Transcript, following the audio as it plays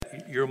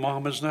that your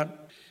mom is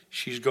not,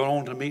 she's gone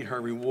on to meet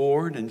her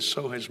reward, and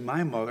so has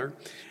my mother,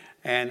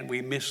 and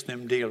we miss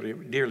them dearly,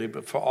 dearly.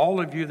 But for all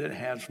of you that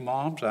have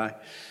moms, I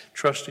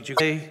trust that you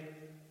say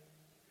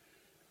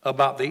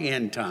about the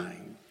end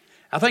time.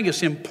 I think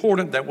it's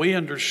important that we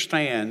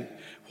understand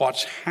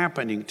what's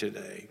happening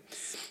today.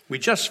 We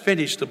just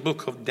finished the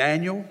book of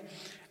Daniel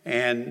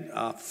and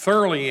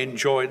thoroughly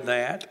enjoyed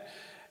that.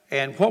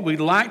 And what we'd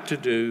like to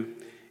do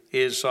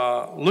is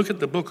look at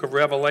the book of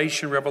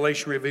Revelation.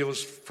 Revelation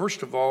reveals,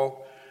 first of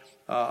all,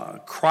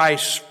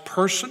 Christ's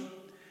person.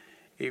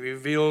 It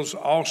reveals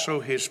also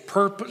his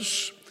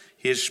purpose,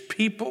 his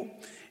people.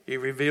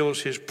 It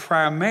reveals his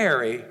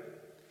primary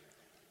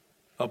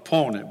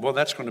opponent. Well,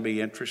 that's going to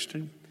be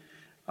interesting.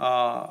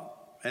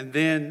 And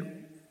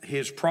then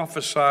his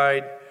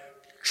prophesied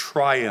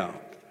triumph.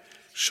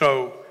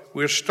 So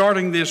we're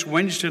starting this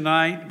Wednesday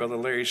night. Brother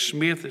Larry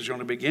Smith is going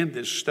to begin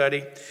this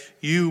study.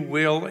 You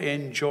will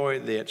enjoy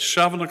that.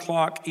 7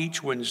 o'clock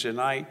each Wednesday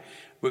night,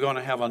 we're going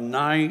to have a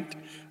night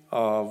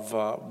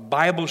of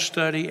Bible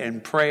study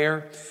and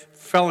prayer,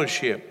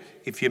 fellowship.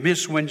 If you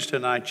miss Wednesday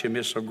night, you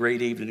miss a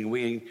great evening.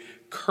 We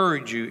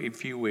encourage you,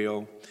 if you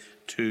will,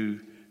 to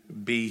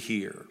be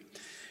here.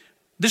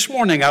 This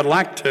morning, I'd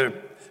like to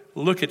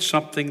look at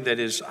something that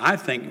is, I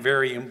think,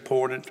 very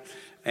important.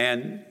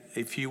 And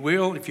if you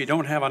will, if you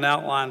don't have an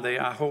outline,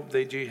 I hope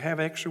that you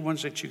have extra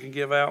ones that you can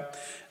give out,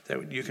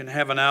 that you can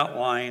have an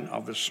outline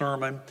of the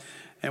sermon.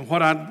 And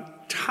what I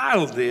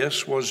titled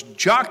this was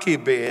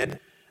Jochebed,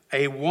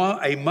 a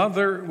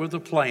mother with a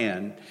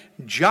plan.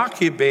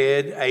 Jochebed,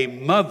 a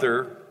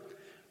mother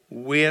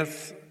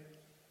with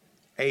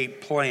a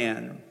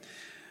plan.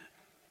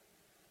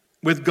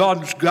 With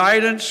God's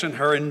guidance and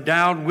her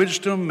endowed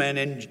wisdom and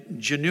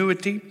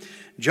ingenuity,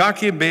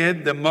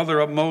 Jochebed, the mother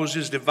of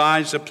Moses,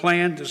 devised a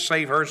plan to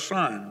save her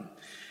son.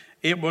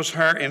 It was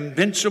her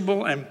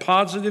invincible and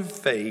positive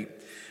faith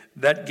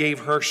that gave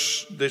her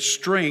the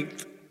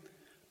strength,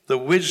 the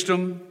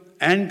wisdom,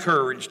 and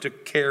courage to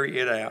carry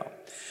it out.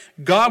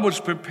 God was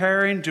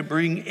preparing to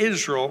bring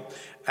Israel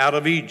out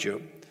of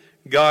Egypt.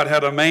 God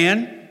had a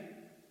man,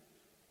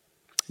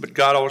 but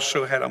God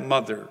also had a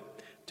mother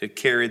to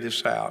carry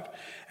this out.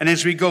 And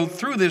as we go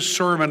through this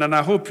sermon, and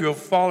I hope you'll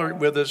follow it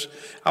with us,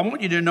 I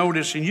want you to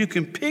notice, and you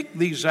can pick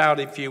these out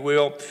if you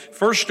will.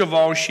 First of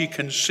all, she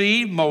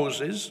conceived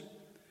Moses.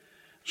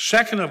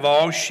 Second of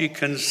all, she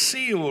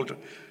concealed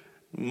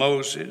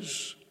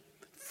Moses.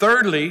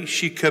 Thirdly,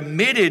 she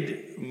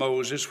committed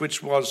Moses,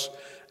 which was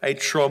a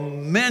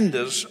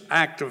tremendous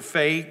act of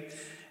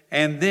faith.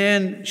 And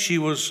then she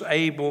was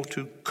able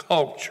to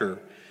culture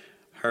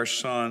her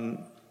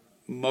son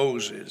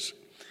Moses.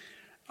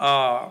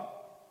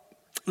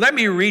 Let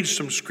me read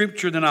some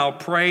scripture, then I'll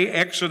pray.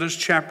 Exodus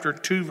chapter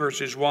 2,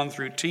 verses 1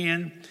 through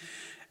 10.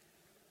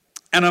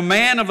 And a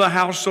man of the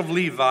house of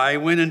Levi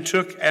went and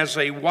took as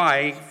a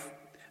wife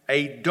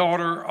a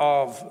daughter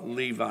of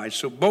Levi.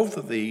 So both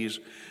of these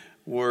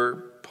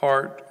were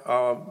part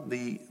of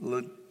the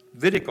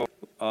Levitical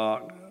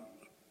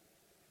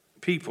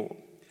people.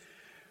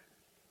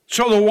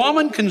 So the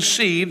woman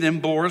conceived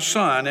and bore a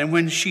son, and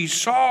when she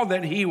saw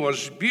that he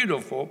was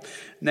beautiful,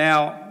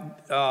 now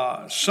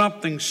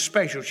something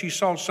special, she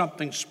saw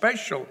something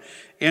special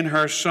in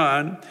her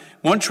son.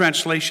 One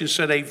translation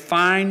said a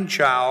fine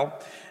child,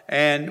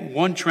 and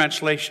one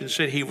translation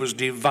said he was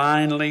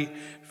divinely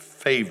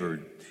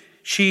favored.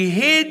 She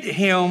hid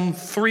him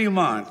 3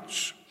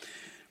 months,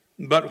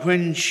 but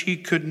when she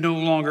could no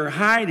longer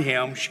hide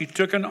him, she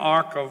took an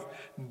ark of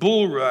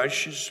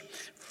bulrushes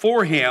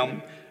for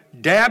him,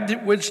 dabbed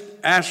it with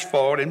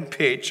asphalt and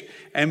pitch,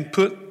 and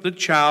put the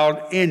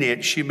child in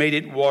it. She made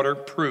it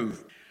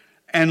waterproof,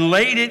 and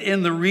laid it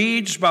in the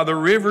reeds by the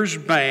river's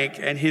bank,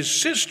 and his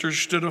sisters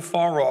stood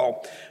afar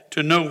off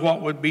to know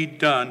what would be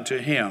done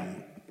to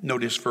him.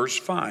 Notice verse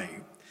 5.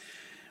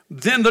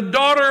 Then the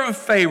daughter of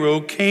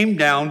Pharaoh came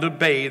down to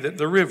bathe at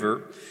the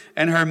river,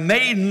 and her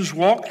maidens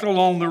walked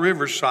along the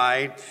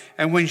riverside,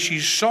 and when she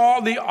saw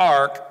the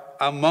ark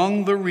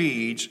among the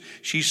reeds,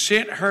 she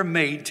sent her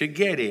maid to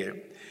get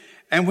it.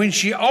 And when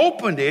she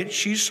opened it,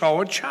 she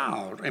saw a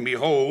child, and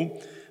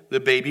behold,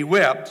 the baby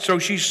wept. So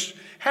she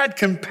had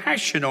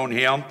compassion on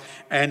him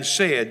and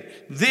said,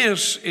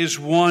 "This is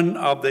one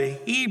of the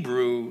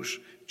Hebrews'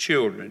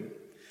 children."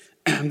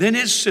 And then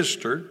his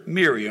sister,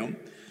 Miriam,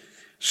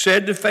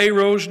 said to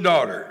Pharaoh's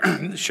daughter,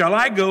 "Shall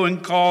I go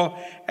and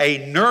call a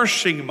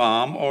nursing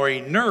mom or a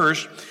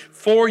nurse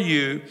for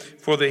you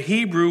for the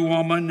Hebrew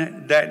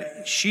woman,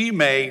 that she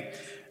may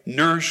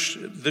nurse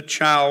the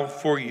child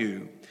for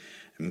you?"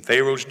 And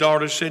Pharaoh's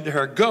daughter said to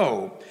her,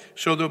 "Go."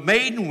 So the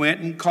maiden went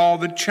and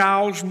called the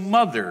child's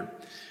mother.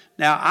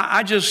 Now,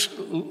 I just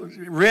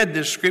read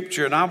this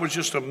scripture, and I was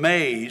just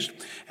amazed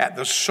at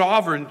the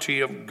sovereignty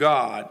of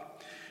God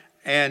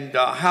and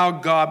how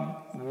God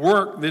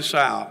worked this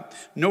out.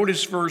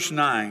 Notice verse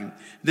 9.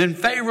 Then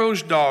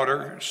Pharaoh's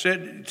daughter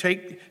said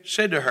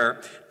to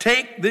her,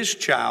 "Take this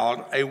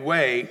child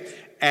away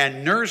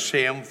and nurse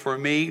him for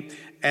me,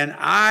 and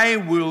I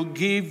will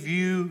give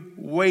you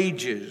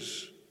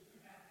wages."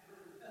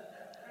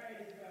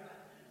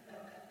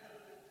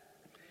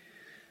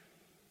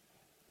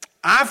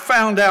 I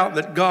found out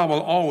that God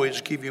will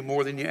always give you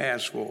more than you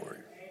ask for.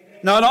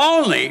 Not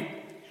only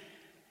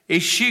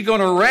is she going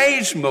to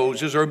raise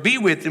Moses or be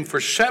with him for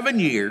 7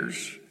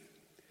 years,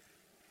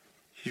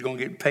 she's going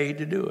to get paid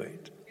to do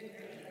it.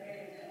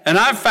 And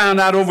I've found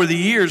out over the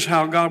years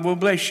how God will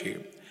bless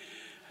you.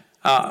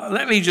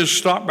 Let me just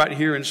stop right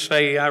here and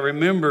say, I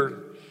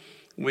remember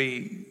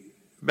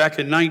back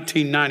in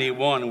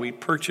 1991, we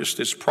purchased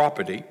this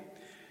property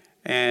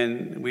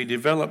and we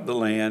developed the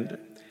land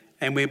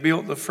and we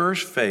built the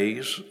first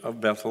phase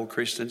of Bethel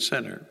Christian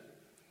Center,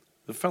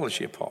 the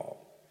fellowship hall.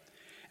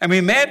 And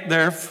we met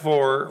there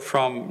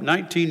from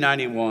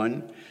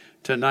 1991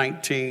 to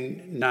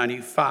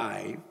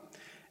 1995.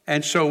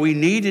 And so we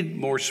needed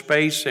more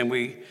space and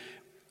we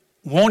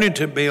wanted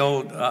to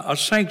build a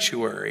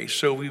sanctuary.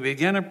 So we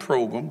began a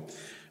program,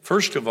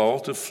 first of all,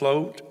 to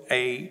float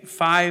a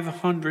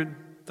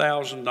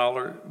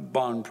 $500,000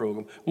 bond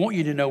program. I want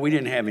you to know we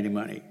didn't have any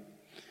money.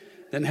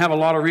 Didn't have a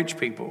lot of rich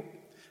people.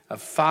 A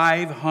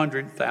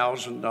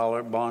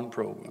 $500,000 bond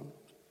program.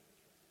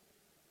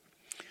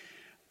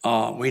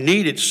 We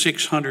needed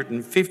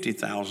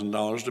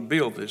 $650,000 to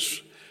build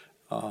this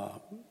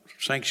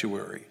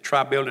sanctuary.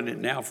 Try building it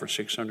now for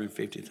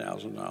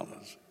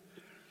 $650,000.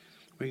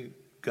 We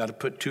got to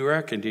put 2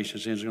 air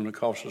conditioners in. It's going to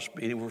cost us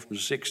anywhere from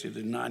 $60,000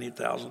 to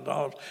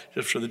 $90,000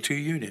 just for the 2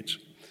 units.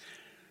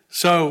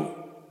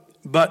 So,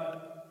 but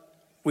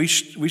we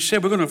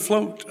said we're going to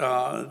float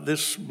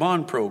this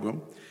bond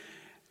program.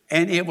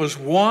 And it was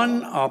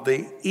one of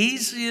the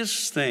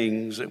easiest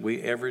things that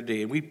we ever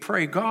did. We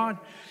prayed, God,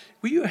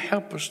 will you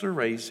help us to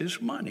raise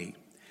this money?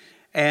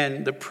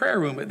 And the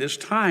prayer room at this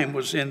time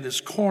was in this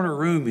corner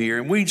room here.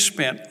 And we'd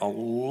spent a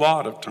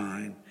lot of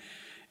time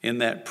in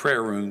that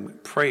prayer room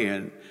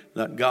praying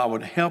that God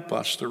would help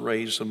us to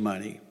raise the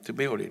money to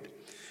build it.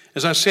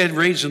 As I said,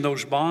 raising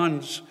those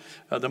bonds,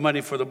 the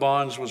money for the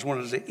bonds was one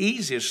of the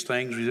easiest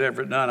things we've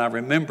ever done. I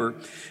remember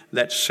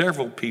that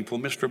several people,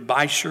 Mr.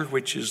 Beischer,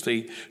 which is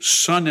the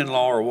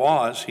son-in-law, or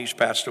was, he's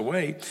passed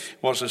away,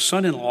 was the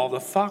son-in-law of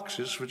the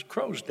Foxes with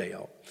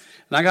Crowsdale.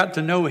 And I got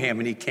to know him,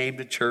 and he came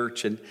to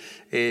church, and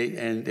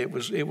it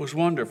was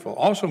wonderful.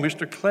 Also,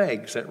 Mr.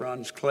 Cleggs, that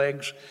runs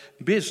Cleggs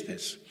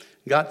Business.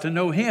 Got to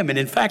know him. And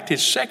in fact,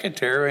 his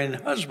secretary and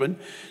husband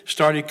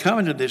started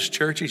coming to this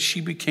church, and she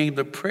became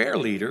the prayer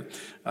leader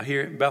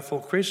here at Bethel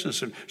Christian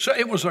Center. So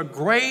it was a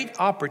great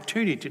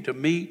opportunity to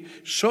meet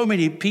so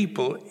many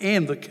people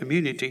in the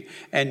community.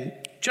 And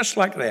just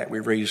like that, we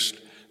raised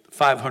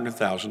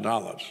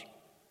 $500,000.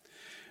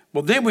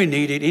 Well, then we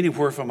needed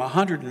anywhere from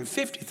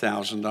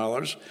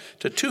 $150,000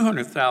 to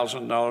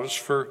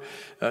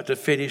 $200,000 to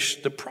finish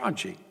the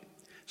project.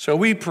 So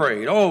we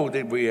prayed. Oh,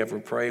 did we ever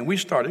pray? And we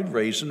started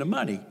raising the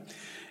money.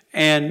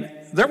 And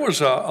there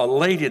was a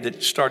lady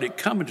that started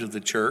coming to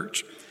the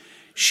church.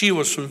 She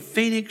was from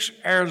Phoenix,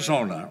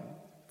 Arizona.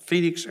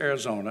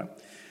 And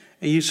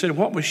you said,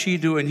 what was she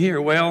doing here?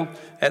 Well,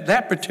 at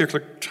that particular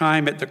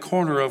time, at the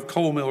corner of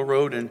Coal Mill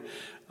Road and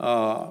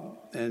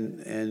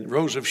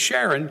Rose of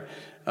Sharon,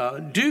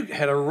 Duke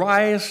had a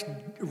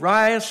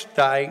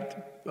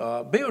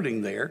Rice-Dyke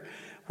building there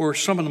where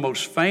some of the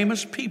most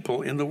famous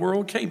people in the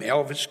world came.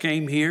 Elvis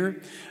came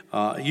here.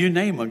 You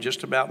name them,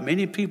 just about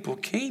many people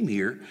came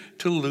here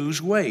to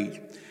lose weight.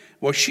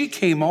 Well, she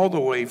came all the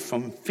way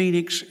from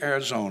Phoenix,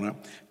 Arizona,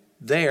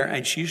 there,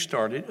 and she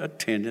started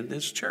attending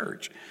this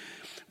church.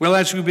 Well,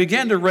 as we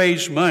began to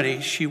raise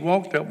money, she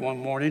walked up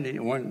one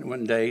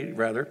day,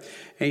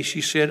 and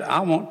she said, I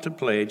want to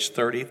pledge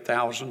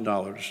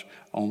 $30,000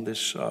 on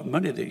this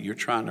money that you're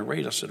trying to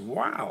raise. I said,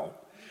 wow.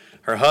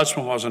 Her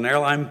husband was an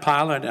airline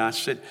pilot,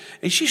 and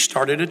and she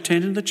started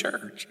attending the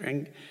church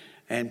and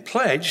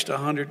pledged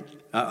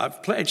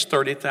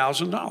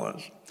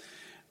 $30,000.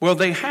 Well,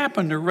 they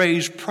happened to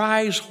raise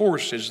prize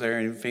horses there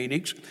in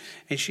Phoenix,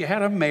 and she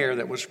had a mare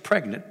that was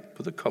pregnant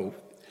with a colt.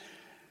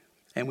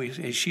 And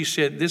she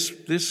said,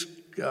 this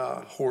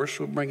horse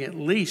will bring at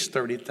least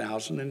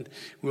 $30,000, and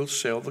we'll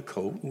sell the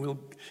colt, and we'll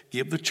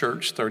give the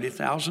church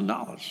 $30,000.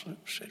 I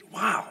said,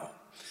 wow.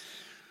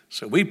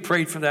 So we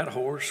prayed for that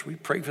horse. We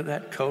prayed for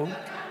that colt.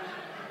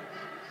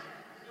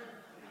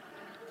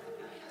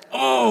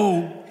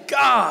 Oh,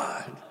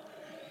 God.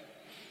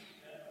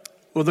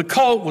 Well, the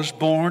colt was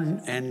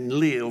born and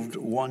lived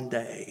one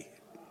day.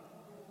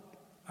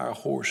 Our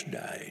horse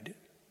died.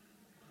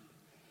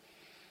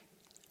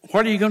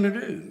 What are you going to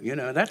do? You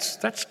know,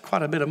 that's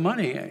quite a bit of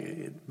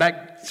money,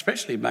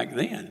 especially back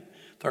then,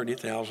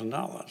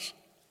 $30,000.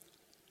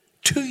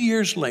 2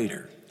 years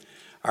later,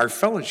 our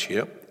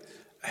fellowship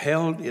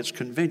held its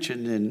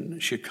convention in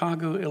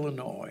Chicago,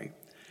 Illinois,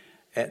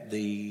 at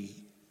the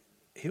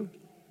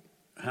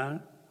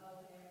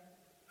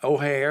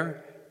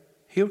O'Hare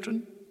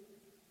Hilton.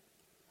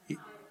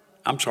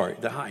 I'm sorry,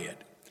 the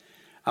Hyatt.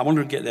 I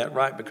wanted to get that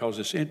right because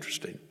it's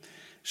interesting.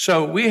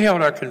 So we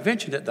held our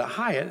convention at the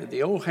Hyatt, at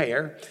the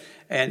O'Hare,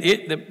 and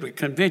the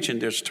convention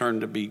just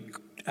turned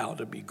out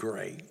to be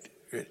great.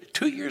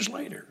 2 years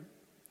later.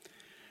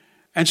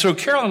 And so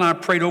Carol and I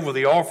prayed over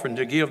the offering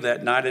to give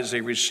that night as they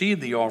received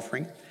the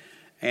offering,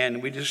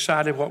 and we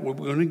decided what we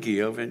were going to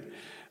give. And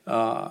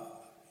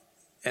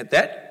At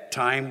that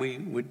time, we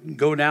would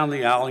go down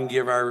the aisle and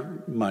give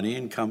our money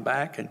and come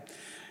back.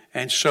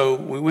 And so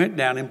we went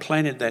down and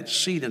planted that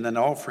seed in an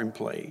offering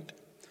plate.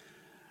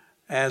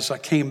 As I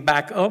came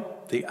back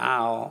up the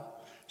aisle,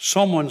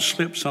 someone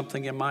slipped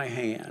something in my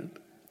hand.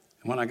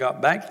 When I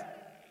got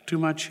back to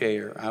my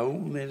chair, I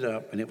opened it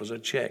up, and it was a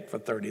check for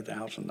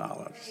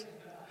 $30,000.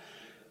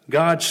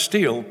 God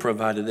still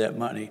provided that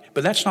money.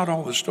 But that's not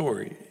all the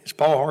story. As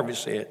Paul Harvey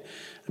said,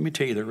 let me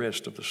tell you the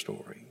rest of the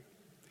story.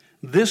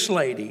 This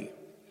lady,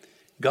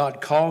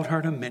 God called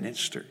her to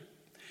minister.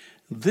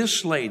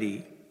 This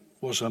lady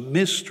was a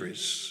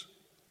mistress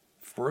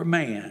for a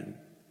man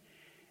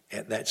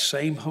at that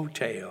same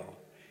hotel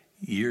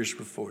years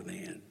before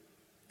then.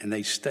 And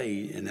they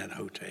stayed in that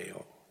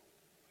hotel.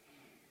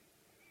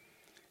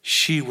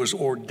 She was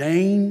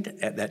ordained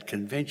at that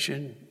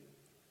convention,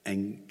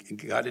 and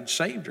God had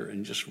saved her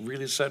and just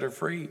really set her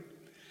free.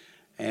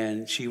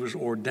 And she was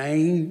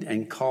ordained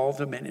and called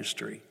to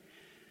ministry.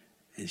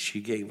 And she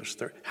gave us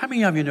 30. How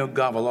many of you know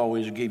God will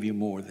always give you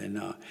more than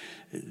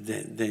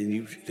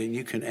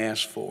you can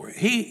ask for?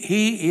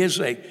 He is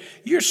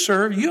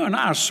you and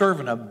I are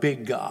serving a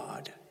big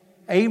God.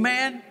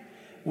 Amen?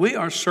 We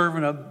are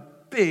serving a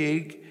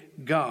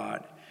big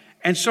God.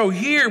 And so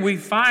here we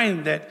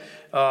find that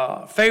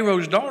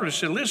Pharaoh's daughter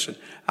said, listen,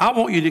 I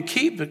want you to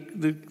keep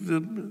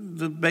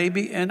the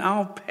baby, and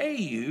I'll pay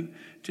you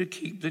to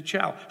keep the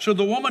child. So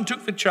the woman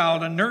took the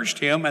child and nursed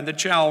him, and the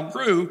child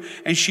grew,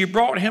 and she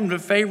brought him to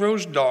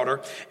Pharaoh's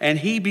daughter, and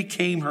he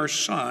became her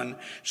son.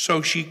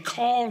 So she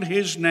called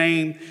his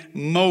name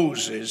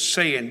Moses,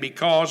 saying,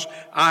 because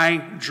I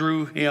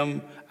drew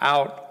him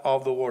out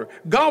of the water.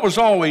 God was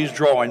always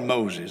drawing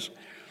Moses.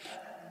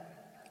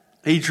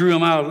 He drew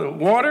him out of the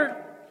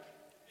water.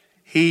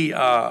 He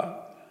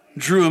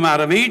drew him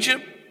out of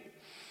Egypt.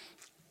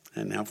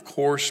 And of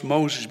course,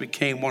 Moses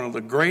became one of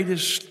the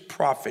greatest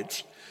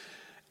prophets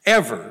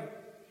ever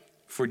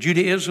for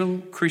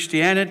Judaism,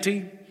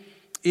 Christianity,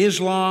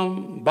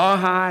 Islam,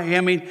 Baha'i.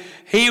 I mean,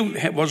 he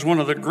was one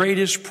of the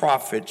greatest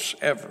prophets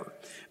ever.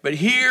 But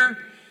here,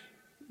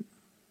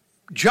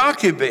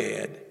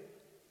 Jochebed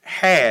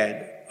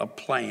had a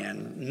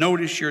plan.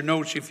 Notice your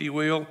notes, if you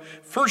will.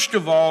 First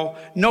of all,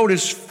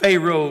 notice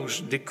Pharaoh's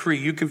decree.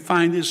 You can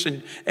find this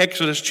in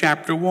Exodus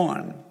chapter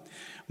 1.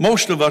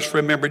 Most of us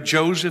remember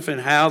Joseph and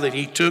how that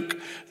he took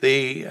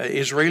the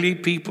Israeli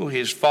people,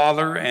 his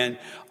father and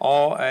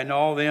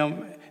all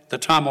them, at the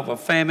time of a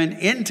famine,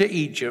 into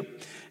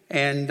Egypt.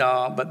 And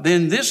but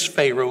then this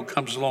Pharaoh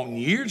comes along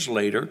years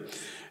later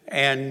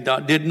and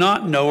did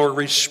not know or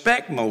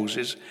respect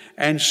Moses,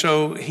 and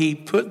so he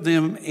put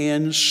them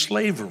in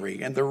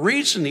slavery. And the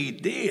reason he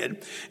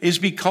did is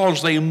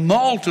because they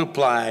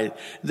multiplied.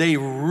 They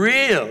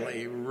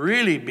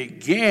really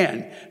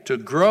began to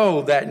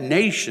grow that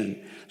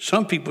nation.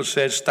 Some people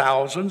says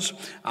thousands.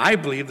 I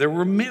believe there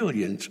were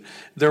millions.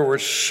 There were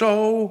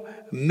so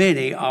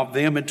many of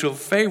them until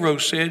Pharaoh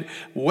said,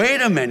 wait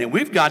a minute,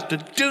 we've got to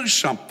do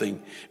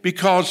something,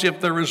 because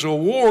if there is a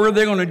war,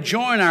 they're going to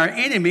join our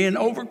enemy and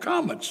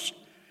overcome us.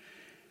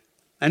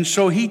 And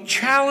so he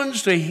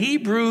challenged the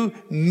Hebrew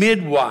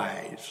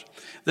midwives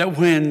that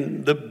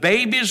when the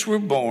babies were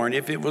born,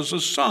 if it was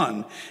a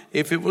son,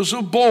 if it was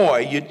a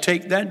boy, you'd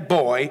take that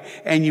boy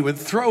and you would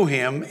throw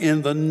him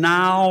in the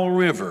Nile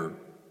River.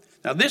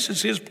 Now, this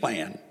is his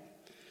plan.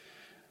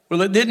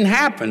 Well, it didn't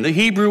happen. The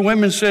Hebrew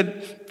women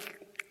said,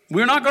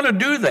 we're not going to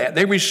do that.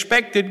 They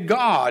respected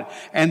God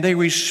and they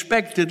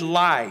respected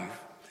life.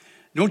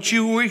 Don't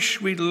you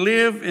wish we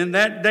lived in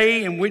that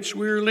day in which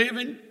we're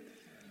living?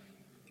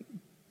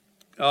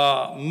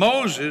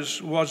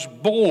 Moses was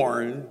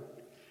born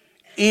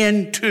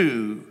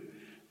into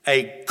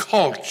a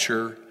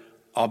culture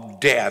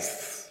of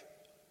death.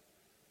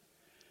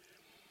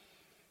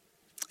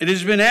 It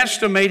has been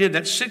estimated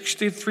that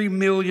 63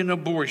 million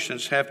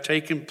abortions have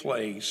taken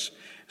place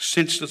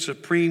since the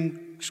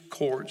Supreme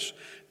Court's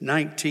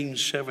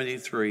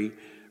 1973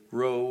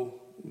 Roe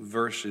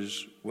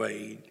versus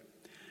Wade.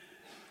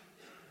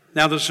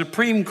 Now, the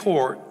Supreme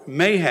Court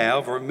may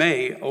have or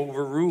may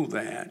overrule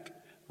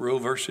that, Roe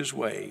versus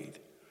Wade.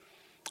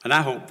 And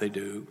I hope they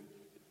do.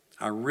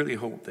 I really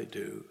hope they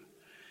do.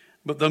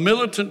 But the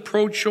militant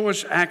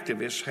pro-choice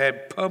activists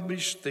had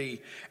published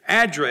the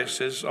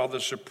addresses of the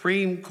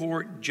Supreme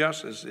Court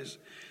justices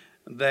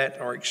that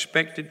are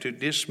expected to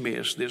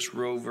dismiss this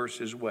Roe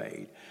versus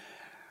Wade.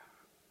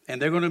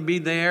 And they're going to be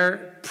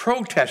there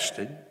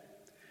protesting,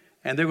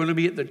 and they're going to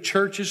be at the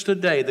churches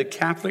today, the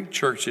Catholic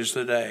churches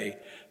today,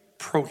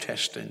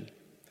 protesting.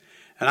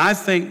 And I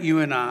think you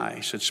and I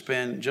should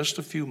spend just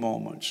a few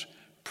moments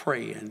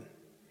praying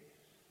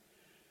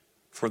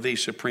for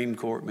these Supreme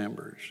Court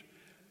members.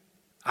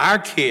 Our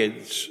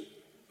kids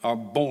are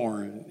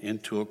born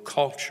into a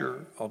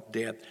culture of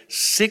death.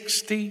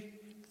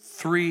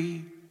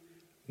 63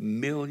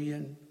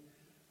 million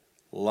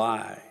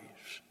lives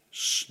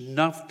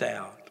snuffed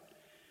out.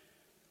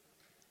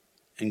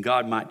 And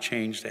God might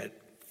change that.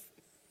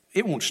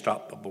 It won't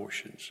stop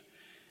abortions.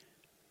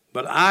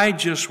 But I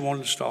just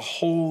want us to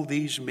hold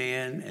these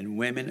men and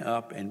women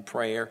up in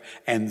prayer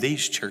and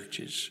these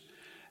churches.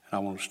 And I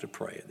want us to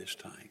pray at this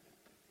time.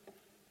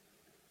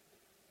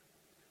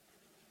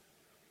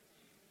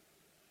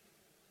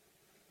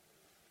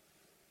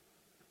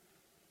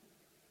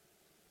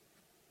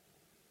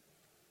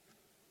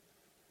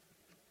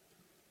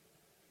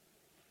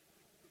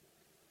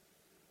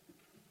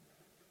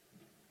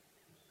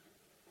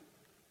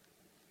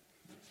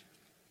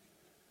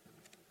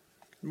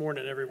 Good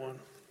morning, everyone.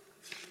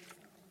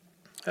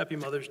 Happy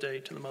Mother's Day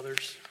to the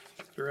mothers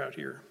that are out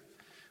here.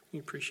 We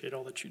appreciate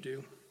all that you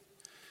do.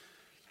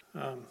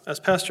 As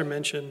Pastor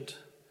mentioned,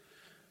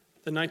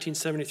 the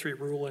 1973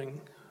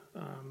 ruling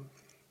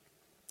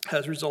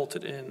has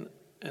resulted in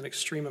an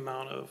extreme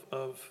amount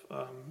of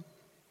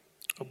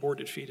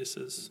aborted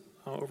fetuses,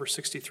 over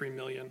 63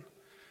 million.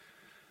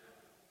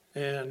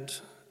 And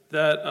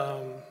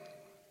that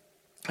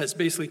has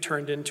basically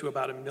turned into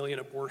about 1 million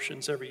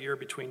abortions every year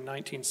between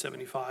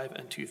 1975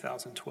 and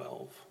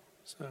 2012.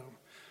 So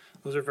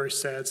those are very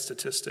sad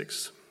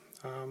statistics.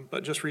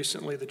 But just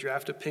recently, the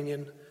draft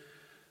opinion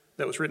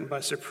that was written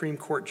by Supreme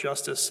Court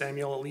Justice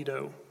Samuel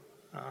Alito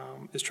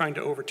is trying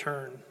to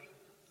overturn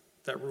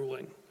that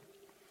ruling.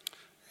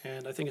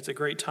 And I think it's a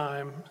great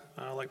time,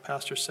 like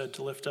Pastor said,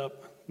 to lift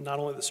up not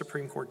only the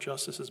Supreme Court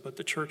justices, but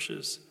the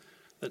churches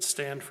that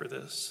stand for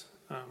this.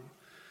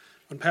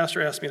 When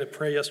Pastor asked me to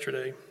pray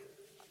yesterday,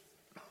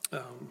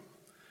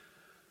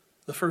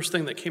 the first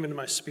thing that came into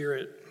my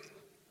spirit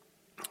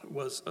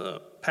was a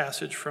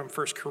passage from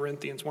 1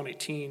 Corinthians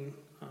 1:18.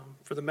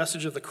 For the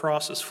message of the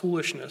cross is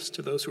foolishness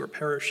to those who are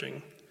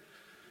perishing,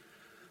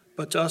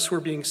 but to us who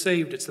are being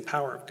saved, it's the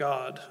power of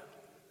God.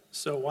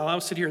 So while I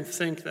sit here and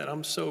think that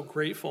I'm so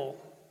grateful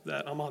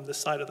that I'm on this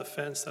side of the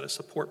fence, that I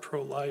support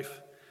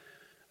pro-life,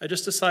 I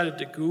just decided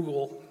to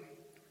Google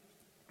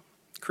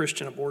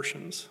Christian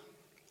abortions.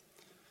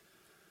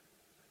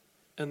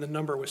 And the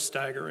number was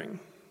staggering.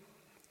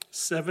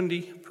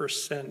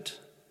 70%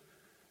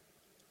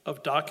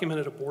 of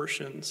documented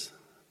abortions,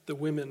 the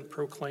women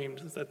proclaimed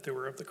that they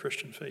were of the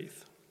Christian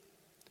faith.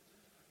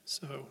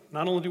 So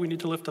not only do we need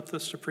to lift up the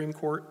Supreme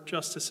Court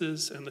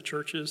justices and the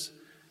churches,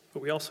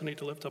 but we also need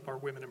to lift up our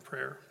women in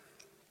prayer.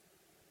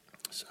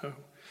 So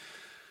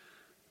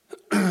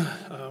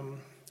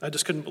I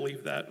just couldn't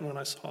believe that when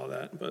I saw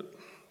that. But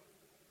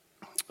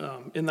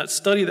in that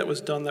study that was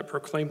done that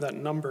proclaimed that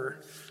number,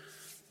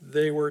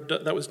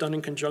 that was done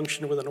in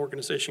conjunction with an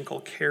organization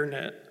called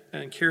CareNet.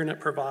 And CareNet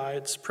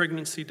provides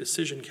pregnancy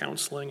decision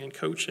counseling and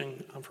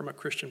coaching from a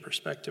Christian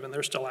perspective. And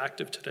they're still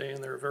active today,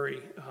 and they're a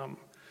very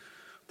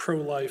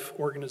pro-life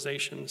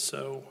organization.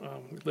 So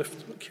we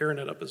lift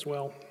CareNet up as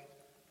well.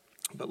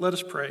 But let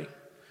us pray.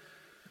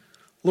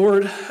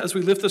 Lord, as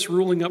we lift this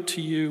ruling up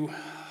to you,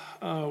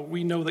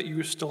 we know that you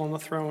are still on the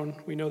throne.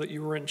 We know that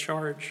you are in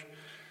charge.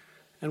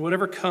 And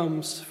whatever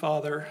comes,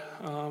 Father,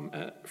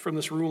 from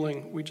this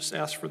ruling, we just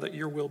ask for that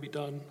your will be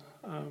done.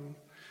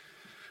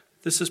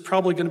 This is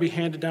probably going to be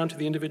handed down to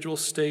the individual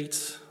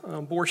states.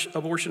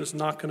 Abortion is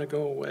not going to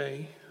go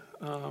away.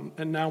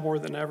 And now more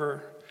than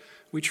ever,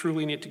 we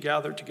truly need to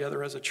gather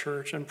together as a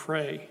church and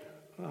pray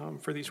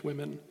for these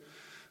women.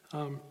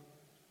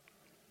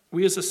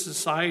 We as a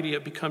society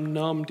have become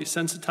numb,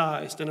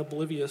 desensitized, and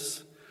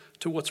oblivious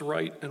to what's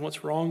right and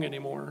what's wrong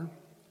anymore.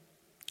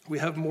 We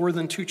have more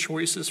than two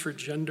choices for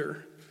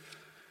gender.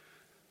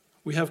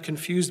 We have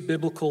confused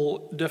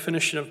biblical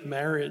definition of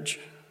marriage.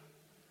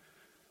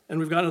 And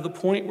we've got to the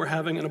point where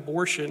having an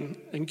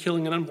abortion and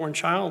killing an unborn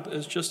child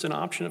is just an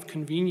option of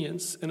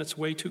convenience, and it's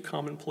way too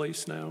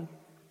commonplace now.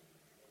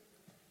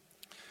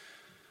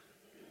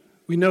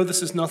 We know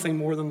this is nothing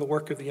more than the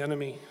work of the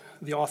enemy,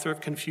 the author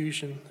of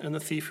confusion, and the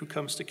thief who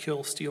comes to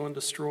kill, steal, and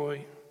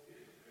destroy.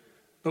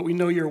 But we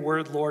know your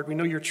word, Lord. We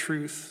know your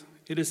truth.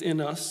 It is in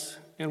us,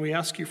 and we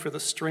ask you for the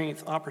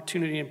strength,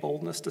 opportunity, and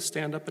boldness to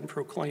stand up and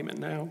proclaim it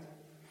now.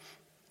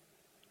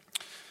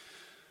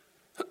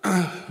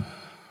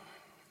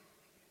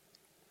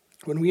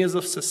 When we as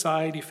a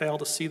society fail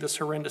to see this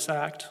horrendous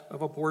act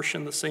of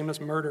abortion the same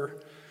as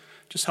murder,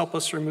 just help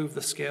us remove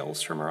the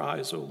scales from our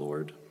eyes, O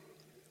Lord.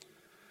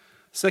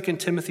 2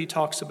 Timothy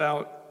talks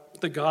about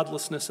the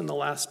godlessness in the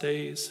last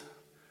days.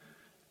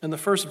 And the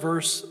first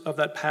verse of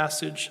that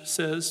passage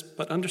says,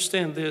 "But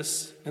understand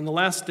this, in the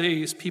last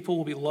days people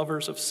will be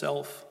lovers of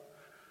self."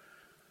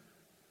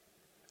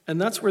 And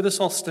that's where this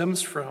all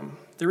stems from.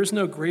 There is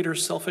no greater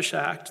selfish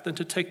act than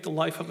to take the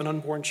life of an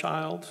unborn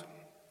child.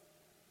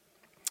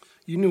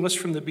 You knew us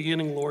from the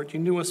beginning, Lord. You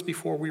knew us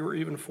before we were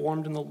even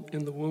formed in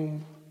the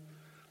womb.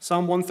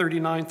 Psalm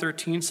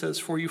 139:13 says,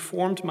 "For you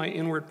formed my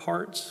inward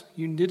parts.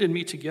 You knitted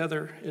me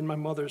together in my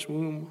mother's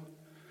womb."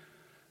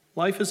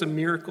 Life is a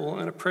miracle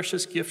and a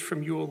precious gift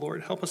from you, O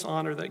Lord. Help us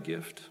honor that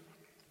gift.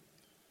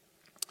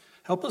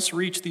 Help us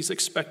reach these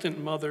expectant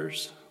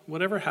mothers.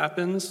 Whatever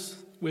happens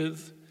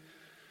with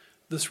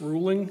this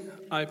ruling,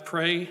 I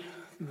pray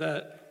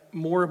that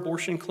more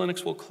abortion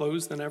clinics will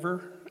close than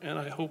ever, and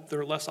I hope there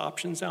are less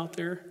options out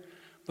there.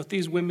 But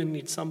these women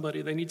need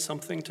somebody. They need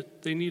something.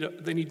 They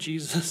need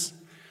Jesus.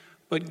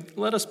 But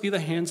let us be the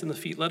hands and the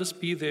feet. Let us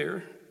be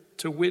there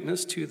to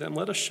witness to them.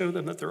 Let us show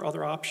them that there are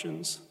other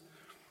options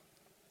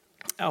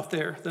out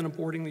there than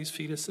aborting these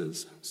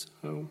fetuses.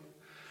 So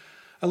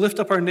I lift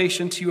up our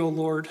nation to you, O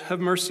Lord. Have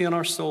mercy on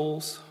our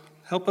souls.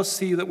 Help us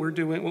see that we're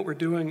doing what we're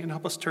doing and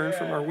help us turn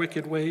from our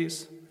wicked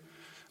ways.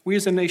 We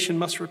as a nation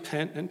must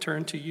repent and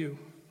turn to you.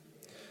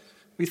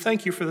 We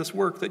thank you for this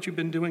work that you've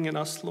been doing in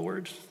us,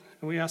 Lord,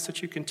 and we ask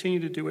that you continue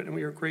to do it, and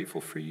we are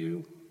grateful for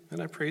you. And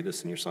I pray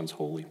this in your Son's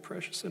holy,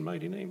 precious, and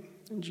mighty name.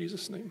 In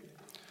Jesus' name,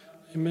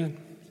 amen.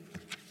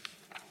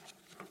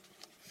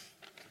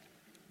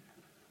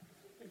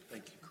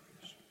 Thank you,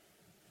 Chris.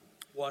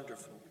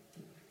 Wonderful.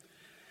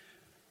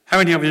 How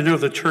many of you know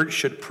the church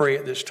should pray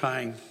at this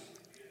time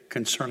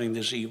concerning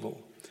this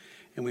evil?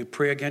 And we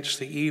pray against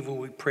the evil.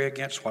 We pray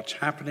against what's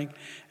happening.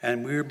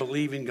 And we're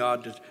believing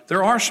God that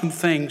there are some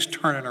things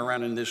turning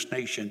around in this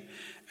nation.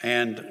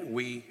 And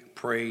we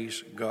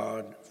praise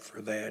God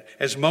for that.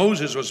 As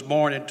Moses was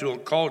born into a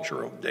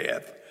culture of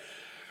death,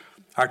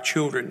 our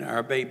children,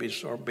 our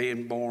babies are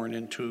being born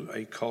into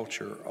a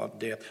culture of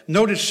death.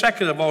 Notice,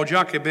 second of all,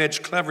 Jochebed's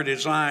clever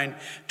design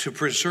to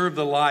preserve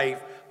the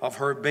life of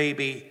her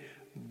baby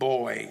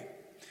boy.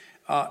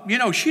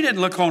 She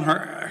didn't look on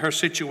her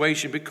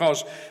situation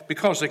because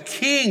the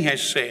king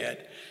has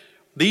said,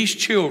 these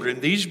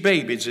children, these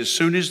babies, as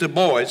soon as they're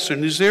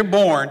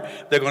born,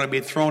 they're going to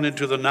be thrown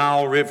into the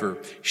Nile River.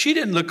 She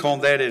didn't look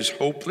on that as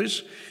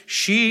hopeless.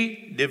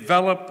 She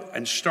developed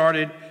and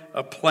started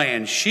a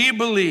plan. She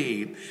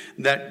believed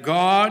that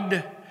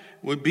God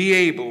would be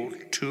able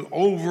to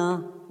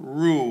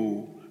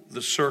overrule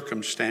the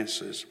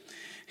circumstances.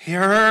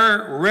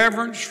 Her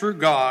reverence for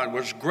God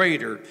was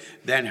greater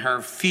than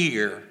her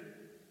fear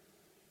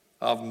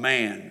of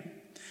man.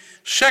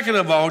 Second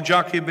of all,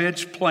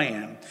 Jochebed's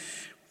plan.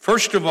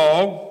 First of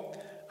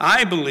all,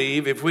 I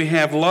believe if we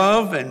have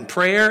love and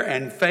prayer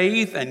and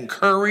faith and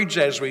courage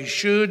as we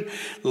should,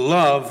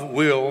 love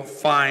will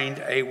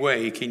find a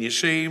way. Can you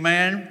say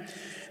amen?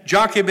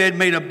 Jochebed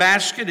made a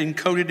basket and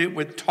coated it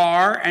with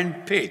tar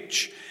and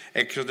pitch.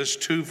 Exodus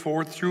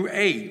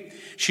 2:4-8.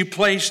 She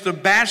placed the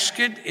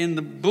basket in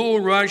the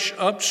bulrush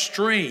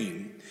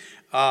upstream.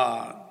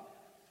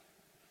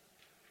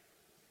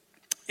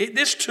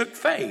 This took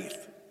faith.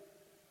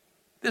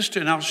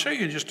 And I'll show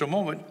you in just a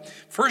moment.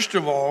 First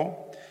of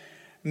all,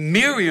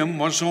 Miriam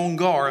was on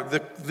guard.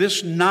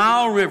 This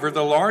Nile River,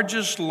 the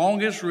largest,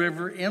 longest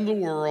river in the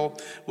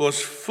world, was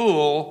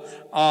full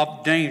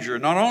of danger.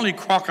 Not only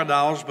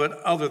crocodiles, but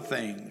other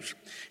things.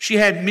 She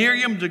had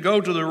Miriam to go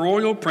to the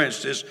royal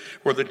princess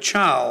where the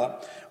child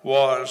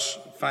was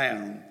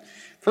found.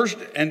 First,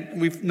 and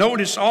we've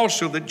noticed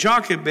also that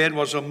Jochebed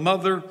was a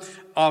mother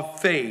of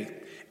faith.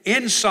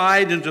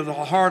 Insight into the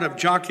heart of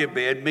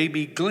Jochebed may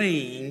be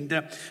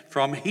gleaned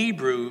from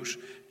Hebrews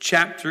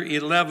chapter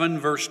 11,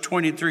 verse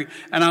 23.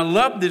 And I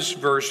love this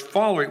verse.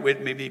 Follow it with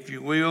me, if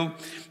you will.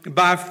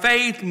 By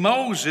faith,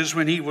 Moses,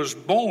 when he was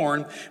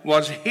born,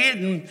 was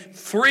hidden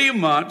 3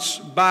 months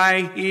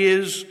by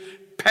his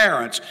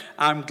parents.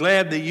 I'm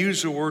glad they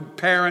use the word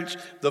parents.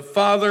 The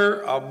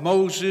father of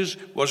Moses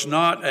was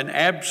not an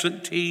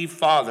absentee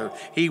father.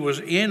 He was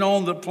in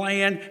on the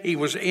plan. He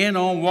was in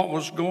on what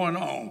was going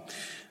on.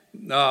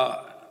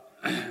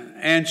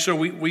 And so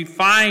we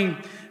find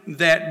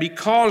that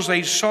because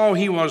they saw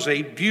he was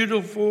a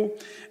beautiful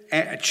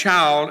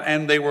child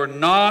and they were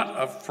not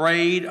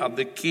afraid of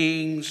the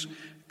king's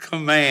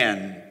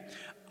command.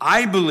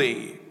 I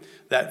believe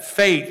that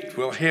faith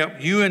will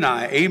help you and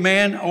I,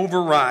 amen,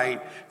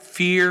 override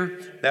fear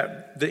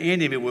that the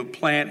enemy would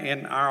plant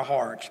in our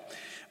hearts.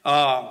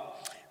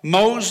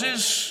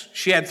 Moses,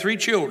 she had 3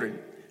 children,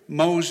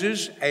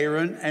 Moses,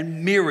 Aaron,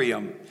 and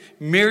Miriam.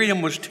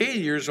 Miriam was 10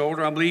 years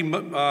older, I believe,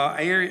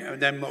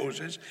 than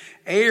Moses.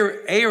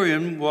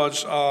 Aaron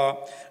was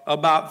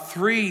about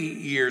 3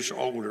 years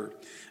older.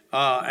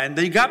 And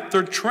they got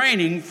their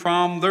training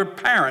from their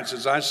parents,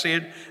 as I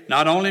said,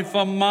 not only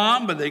from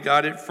mom, but they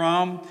got it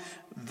from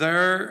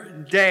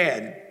their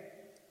dad.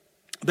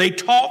 They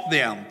taught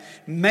them,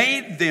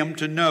 made them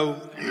to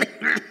know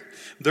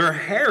their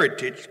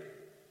heritage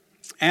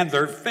and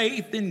their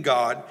faith in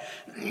God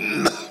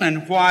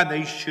and why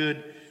they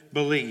should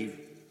believe.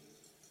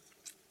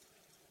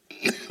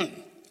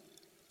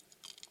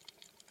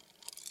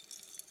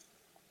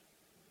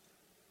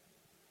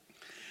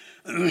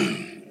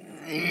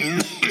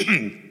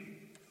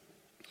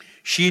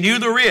 She knew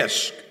the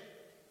risk.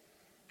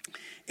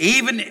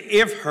 Even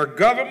if her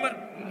government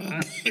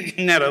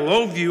had a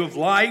low view of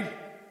life,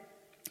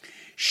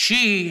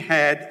 she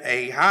had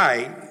a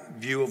high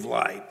view of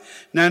life.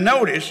 Now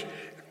notice,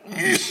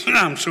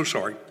 I'm so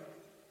sorry.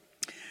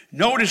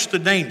 Notice the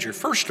danger.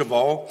 First of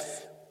all,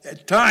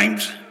 at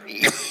times,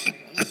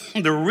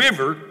 the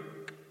river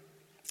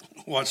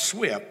was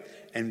swift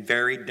and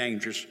very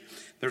dangerous.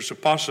 There's a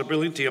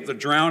possibility of the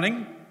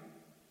drowning.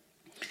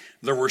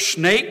 There were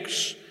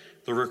snakes.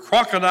 There were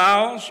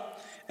crocodiles.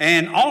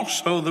 And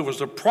also there was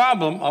the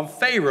problem of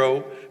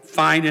Pharaoh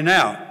finding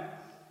out.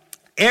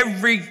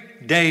 Every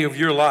day of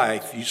your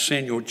life, you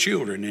send your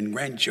children and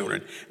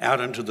grandchildren out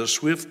into the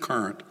swift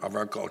current of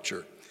our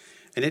culture.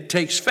 And it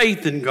takes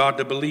faith in God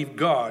to believe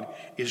God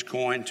is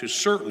going to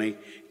certainly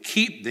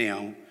keep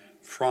them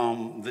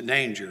from the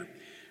danger.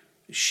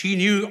 She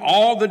knew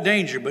all the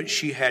danger, but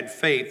she had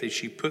faith as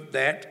she put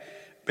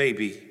that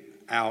baby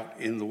out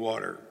in the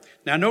water.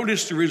 Now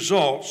notice the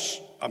results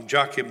of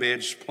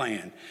Jochebed's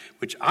plan,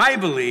 which I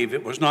believe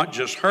it was not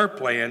just her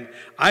plan.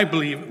 I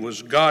believe it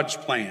was God's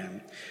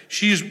plan.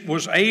 She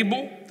was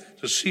able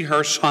to see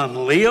her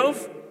son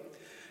live.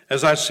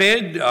 As I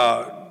said,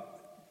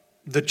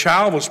 the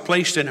child was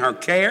placed in her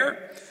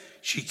care.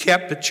 She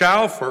kept the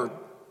child for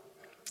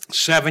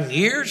 7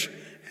 years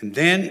and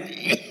then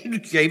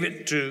gave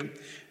it to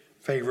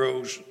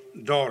Pharaoh's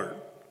daughter.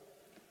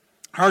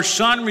 Her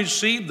son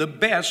received the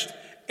best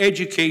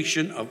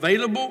education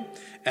available.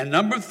 And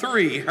number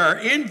 3, her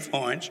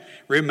influence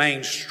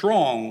remained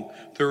strong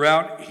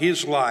throughout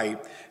his life.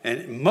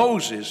 And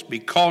Moses,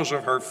 because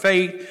of her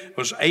faith,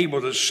 was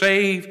able to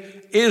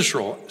save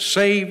Israel,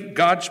 save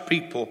God's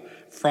people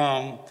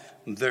from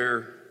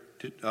their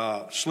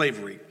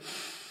slavery.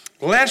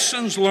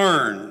 Lessons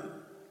learned.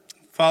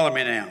 Follow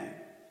me now.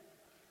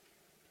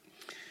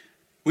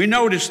 We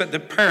notice that the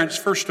parents,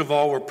 first of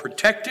all, were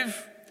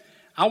protective.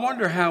 I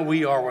wonder how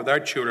we are with our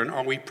children.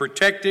 Are we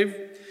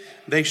protective?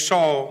 They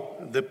saw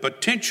the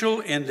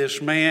potential in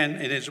this man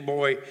and his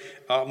boy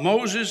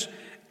Moses,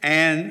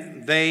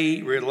 and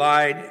they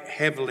relied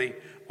heavily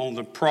on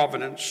the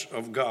providence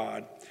of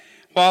God.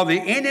 While the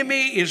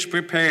enemy is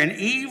preparing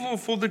evil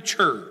for the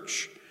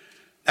church,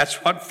 that's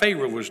what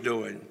Pharaoh was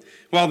doing.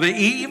 While the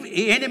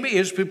enemy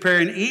is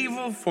preparing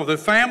evil for the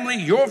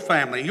family, your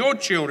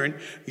children,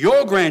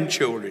 your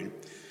grandchildren,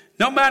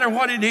 no matter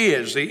what it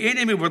is, the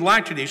enemy would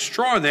like to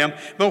destroy them.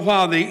 But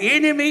while the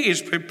enemy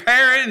is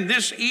preparing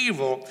this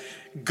evil,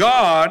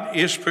 God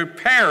is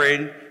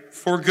preparing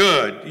for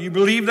good. Do you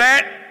believe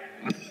that?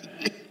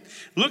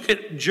 Look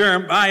at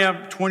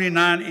Jeremiah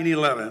 29 and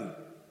 11.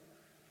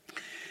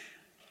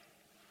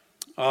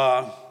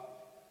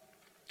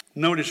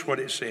 Notice what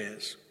it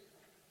says.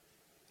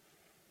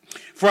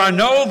 For I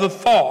know the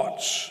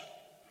thoughts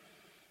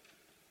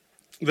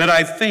that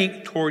I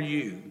think toward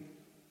you.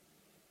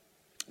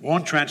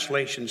 One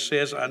translation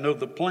says, I know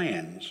the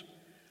plans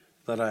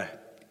that I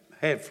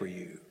have for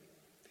you.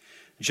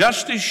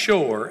 Just as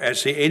sure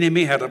as the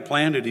enemy had a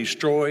plan to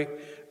destroy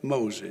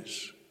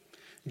Moses,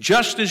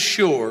 just as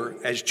sure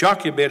as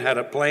Jochebed had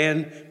a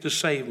plan to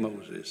save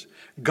Moses,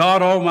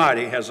 God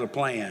Almighty has a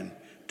plan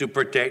to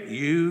protect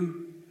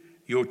you,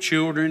 your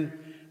children,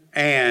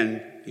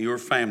 and your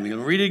family.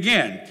 And read it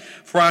again.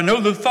 For I know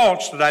the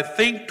thoughts that I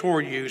think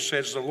toward you,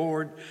 says the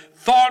Lord,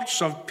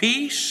 thoughts of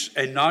peace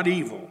and not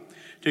evil,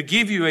 to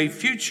give you a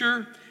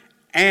future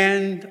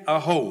and a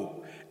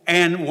hope.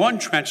 And one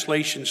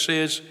translation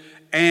says,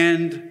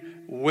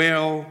 and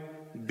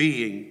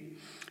well-being.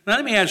 Now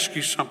let me ask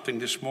you something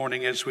this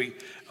morning as we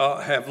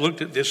have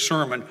looked at this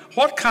sermon.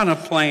 What kind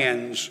of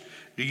plans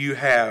do you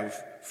have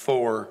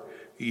for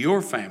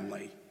your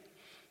family?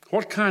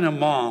 What kind of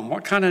mom,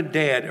 what kind of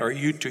dad are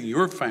you to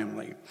your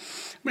family?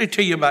 I'm going to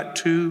tell you about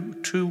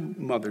two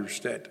mothers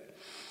that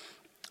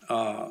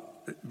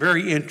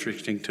very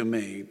interesting to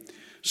me.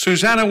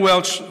 Susanna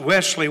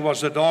Wesley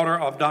was the daughter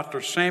of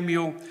Dr.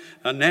 Samuel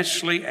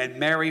Nestle and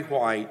Mary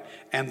White,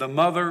 and the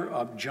mother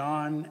of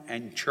John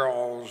and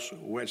Charles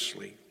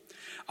Wesley.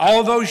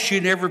 Although she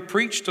never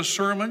preached a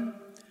sermon,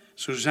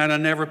 Susanna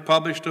never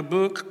published a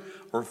book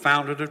or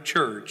founded a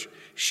church,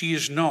 she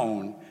is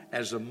known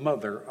as the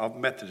mother of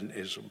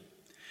Methodism.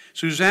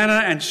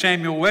 Susanna and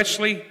Samuel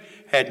Wesley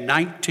had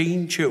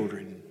 19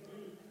 children.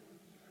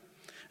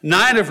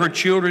 9 of her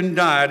children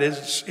died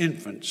as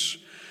infants.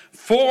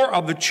 4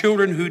 of the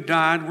children who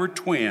died were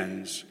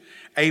twins.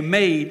 A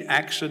maid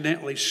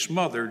accidentally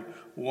smothered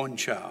one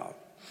child.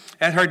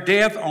 At her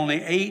death,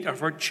 only 8 of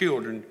her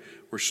children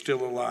were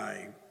still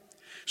alive.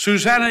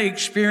 Susanna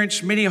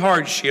experienced many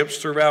hardships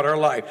throughout her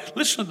life.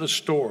 Listen to the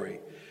story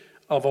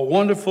of a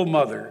wonderful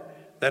mother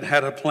that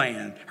had a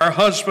plan. Her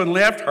husband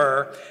left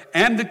her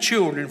and the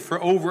children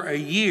for over a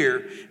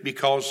year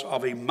because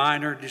of a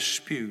minor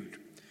dispute.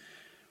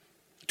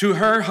 To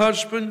her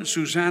husband,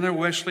 Susanna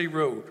Wesley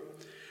wrote,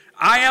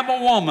 I am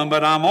a woman,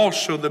 but I'm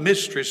also the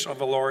mistress of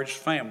a large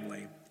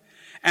family.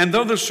 And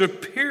though the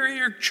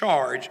superior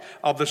charge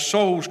of the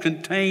souls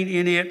contained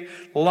in it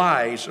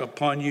lies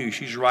upon you,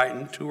 she's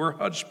writing to her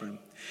husband.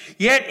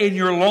 Yet in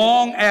your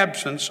long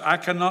absence, I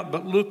cannot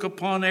but look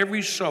upon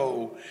every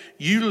soul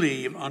you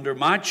leave under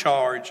my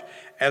charge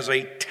as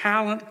a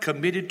talent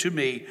committed to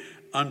me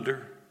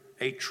under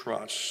a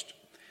trust.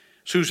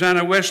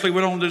 Susanna Wesley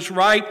went on to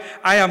write,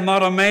 I am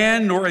not a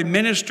man nor a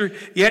minister,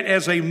 yet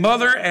as a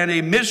mother and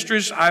a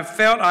mistress, I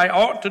felt I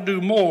ought to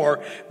do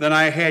more than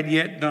I had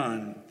yet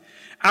done.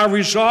 I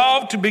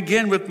resolved to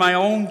begin with my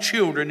own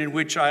children, in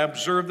which I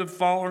observed the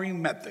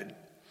following method.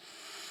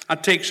 I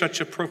take such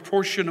a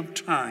proportion of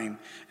time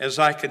as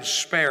I can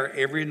spare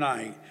every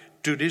night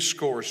to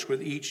discourse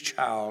with each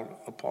child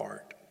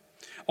apart.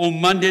 On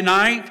Monday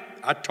night,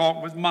 I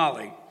talk with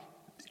Molly.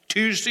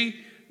 Tuesday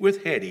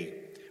with Hetty,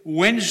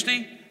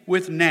 Wednesday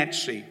with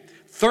Nancy,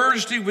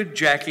 Thursday with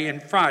Jackie,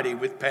 and Friday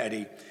with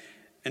Patty.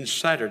 And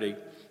Saturday,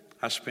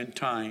 I spent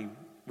time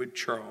with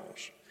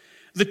Charles.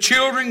 The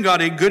children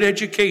got a good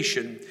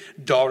education,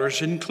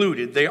 daughters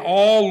included. They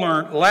all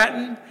learned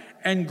Latin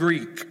and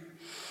Greek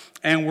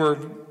and were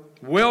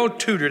well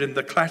tutored in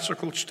the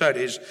classical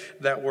studies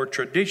that were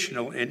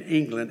traditional in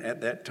England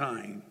at that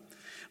time.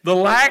 The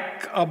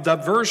lack of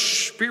diverse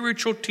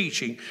spiritual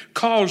teaching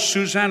caused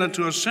Susanna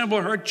to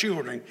assemble her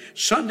children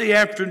Sunday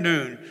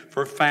afternoon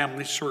for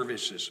family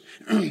services.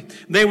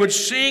 They would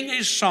sing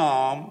a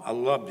psalm, I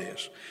love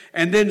this,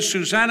 and then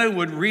Susanna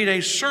would read a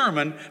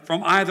sermon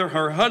from either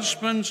her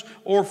husband's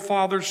or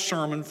father's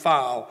sermon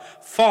file,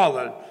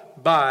 followed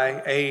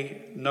by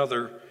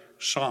another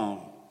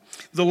song.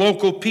 The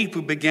local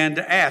people began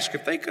to ask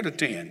if they could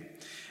attend.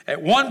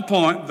 At one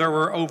point, there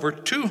were over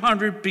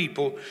 200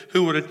 people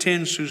who would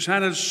attend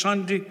Susanna's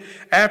Sunday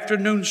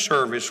afternoon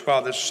service,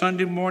 while the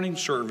Sunday morning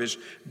service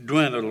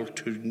dwindled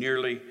to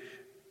nearly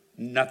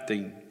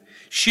nothing.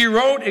 She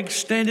wrote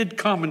extended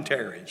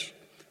commentaries,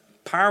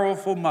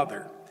 powerful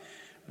mother,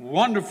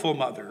 wonderful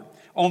mother,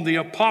 on the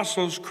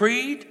Apostles'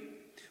 Creed,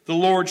 the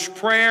Lord's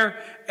Prayer,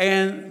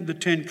 and the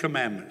Ten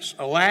Commandments.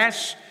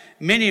 Alas,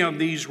 many of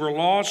these were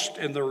lost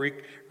in the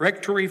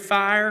rectory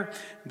fire,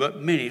 but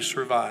many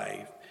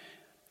survived.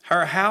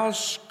 Her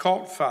house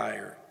caught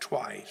fire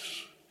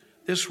twice.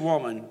 This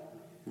woman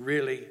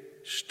really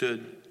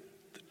stood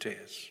the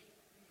test.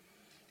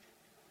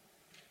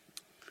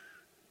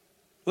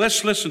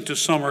 Let's listen to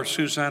some of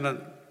Susanna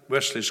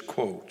Wesley's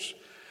quotes.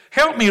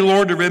 Help me,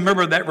 Lord, to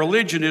remember that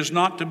religion is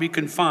not to be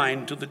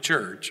confined to the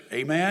church.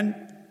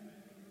 Amen?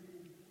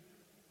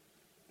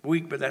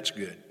 Weak, but that's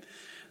good.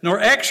 Nor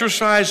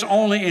exercise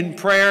only in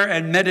prayer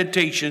and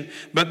meditation,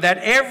 but that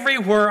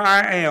everywhere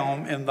I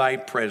am in thy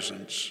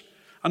presence.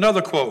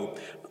 Another quote,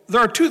 there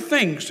are two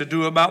things to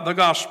do about the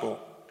gospel.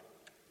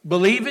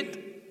 Believe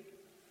it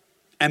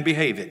and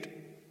behave it.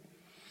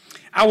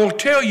 I will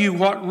tell you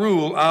what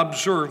rule I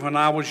observed when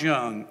I was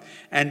young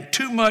and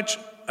too much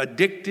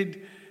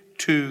addicted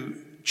to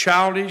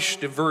childish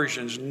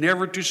diversions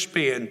never to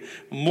spend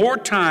more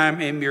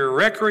time in mere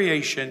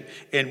recreation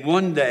in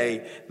one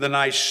day than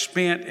I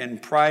spent in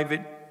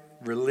private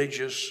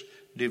religious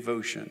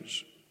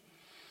devotions.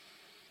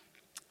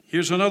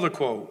 Here's another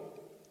quote.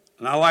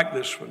 And I like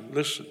this one.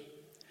 Listen.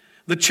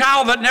 The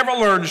child that never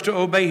learns to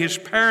obey his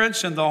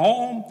parents in the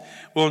home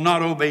will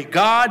not obey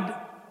God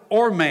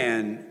or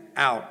man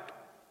out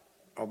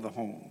of the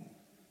home.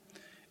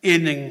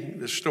 Ending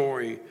the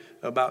story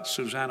about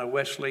Susanna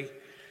Wesley,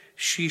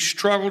 she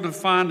struggled to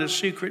find a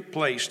secret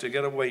place to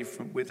get away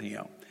with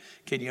him.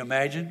 Can you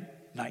imagine?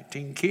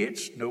 19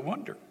 kids? No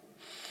wonder.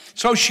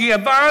 So she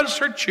advised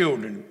her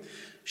children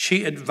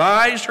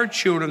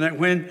that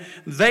when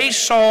they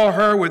saw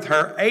her with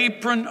her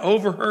apron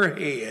over her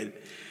head,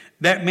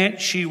 that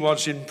meant she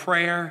was in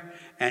prayer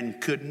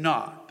and could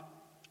not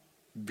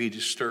be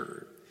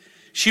disturbed.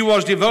 She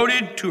was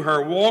devoted to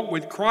her walk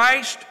with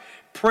Christ,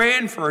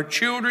 praying for her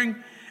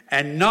children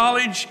and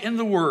knowledge in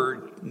the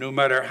Word, no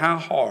matter how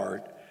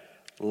hard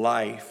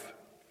life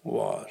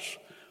was.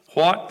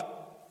 What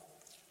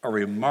a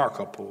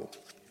remarkable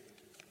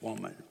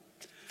woman.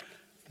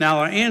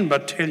 Now, I end by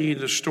telling you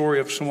the story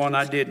of someone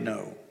I did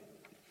know.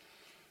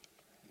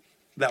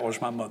 That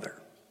was my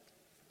mother.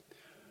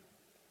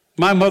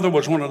 My mother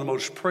was one of the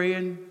most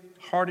praying,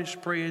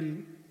 hardest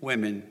praying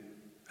women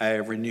I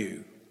ever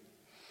knew.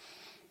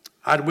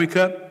 I'd wake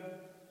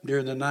up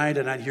during the night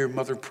and I'd hear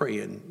mother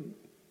praying.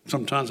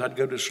 Sometimes I'd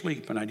go to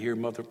sleep and I'd hear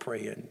mother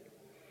praying.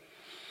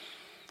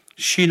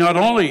 She not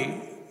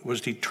only was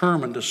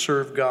determined to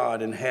serve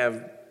God and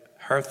have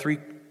her 3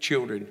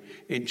 children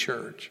in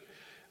church,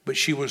 but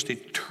she was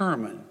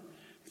determined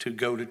to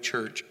go to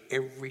church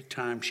every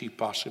time she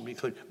possibly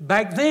could.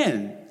 Back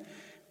then,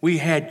 we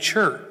had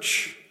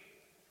church,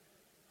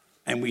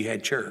 and we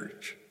had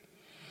church.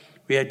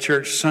 We had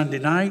church Sunday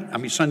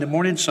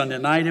morning, Sunday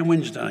night, and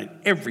Wednesday night,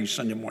 every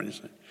Sunday morning.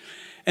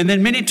 And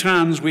then many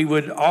times we'd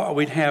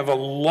have a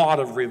lot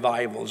of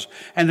revivals,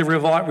 and the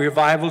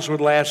revivals would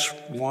last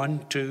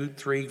 1, 2,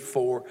 3,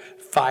 4,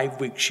 5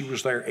 weeks. She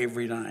was there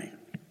every night.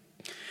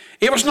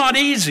 It was not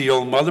easy,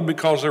 old mother,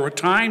 because there were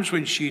times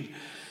when she'd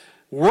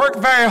work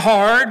very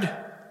hard,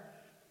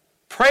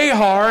 pray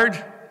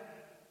hard,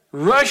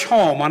 rush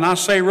home. When I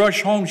say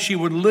rush home, she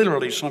would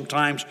literally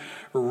sometimes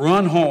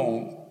run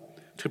home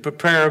to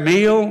prepare a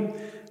meal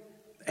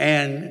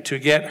and to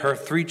get her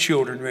 3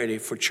 children ready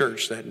for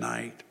church that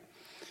night.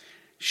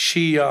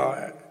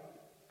 And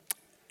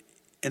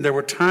there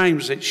were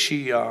times that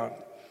she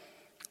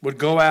would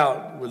go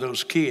out with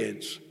those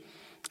kids,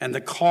 and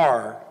the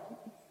car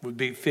would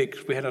be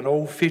fixed. We had an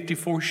old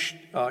 54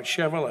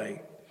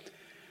 Chevrolet.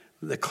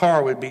 The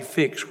car would be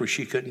fixed where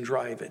she couldn't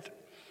drive it.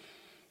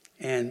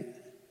 And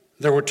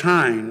there were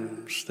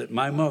times that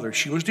my mother,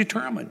 she was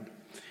determined.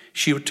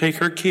 She would take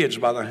her kids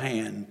by the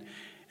hand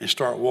and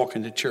start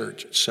walking to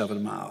church at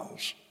 7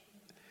 miles.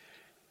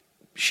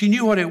 She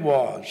knew what it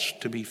was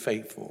to be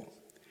faithful.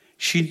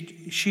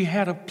 She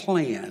had a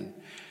plan,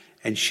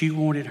 and she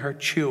wanted her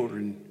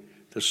children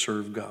to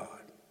serve God.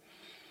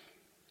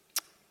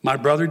 My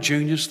brother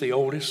Junius, the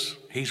oldest,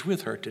 he's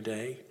with her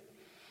today,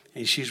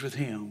 and she's with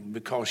him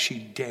because she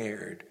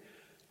dared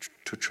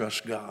to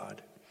trust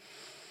God.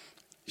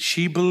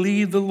 She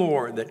believed the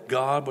Lord that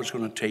God was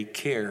going to take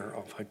care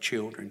of her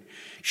children.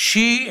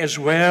 She, as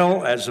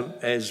well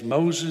as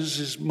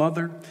Moses'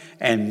 mother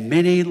and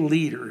many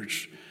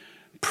leaders,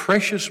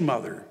 precious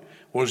mother,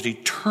 was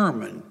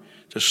determined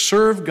to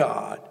serve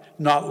God,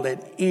 not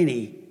let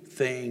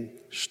anything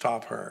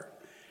stop her.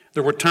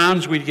 There were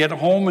times we'd get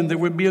home and there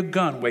would be a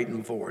gun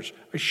waiting for us,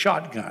 a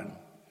shotgun.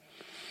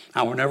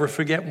 I will never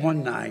forget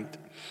one night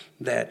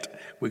that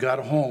we got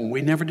home.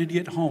 We never did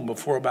get home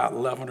before about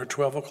 11 or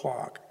 12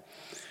 o'clock.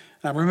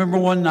 I remember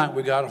one night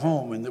we got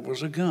home and there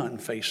was a gun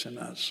facing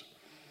us.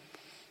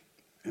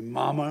 And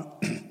Mama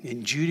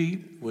and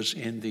Judy was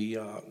in the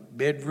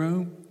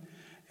bedroom,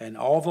 and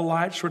all the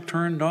lights were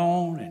turned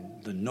on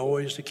and the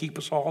noise to keep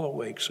us all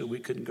awake so we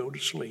couldn't go to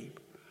sleep.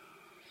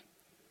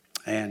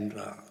 And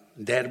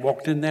Dad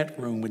walked in that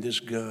room with his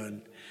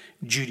gun.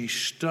 Judy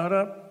stood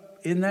up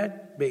in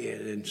that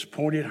bed and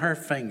pointed her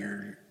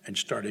finger and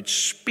started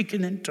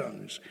speaking in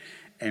tongues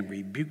and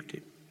rebuked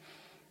him.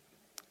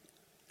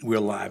 We're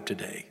alive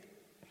today.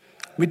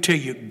 Let me tell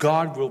you,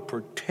 God will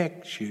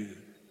protect you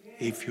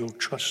if you'll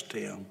trust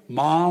him.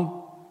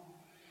 Mom,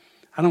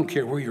 I don't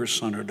care where your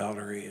son or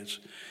daughter is.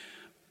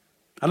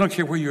 I don't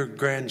care where your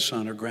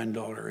grandson or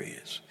granddaughter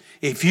is.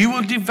 If you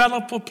will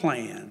develop a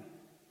plan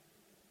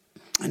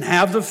and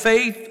have the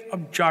faith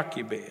of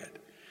Jochebed.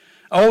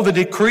 Oh, the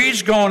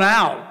decree's gone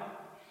out.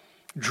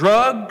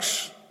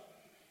 Drugs,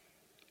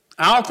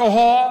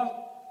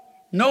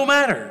 alcohol, no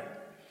matter.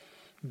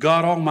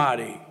 God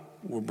Almighty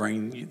will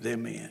bring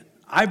them in.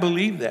 I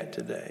believe that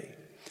today.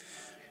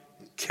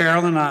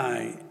 Carol and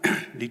I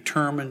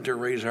determined to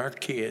raise our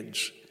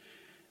kids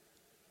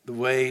the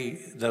way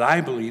that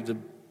I believe the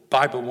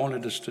Bible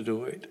wanted us to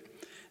do it.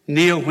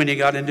 Neil, when he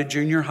got into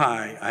junior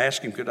high, I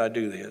asked him, could I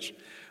do this?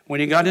 When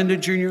he got into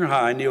junior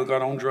high, Neil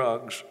got on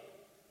drugs.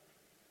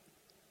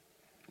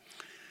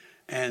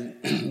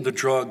 And the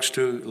drugs,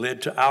 too,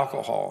 led to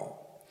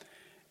alcohol.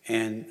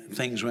 And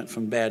things went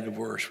from bad to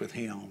worse with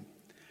him.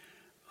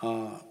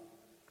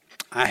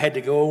 I had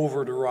to go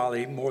over to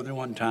Raleigh more than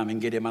one time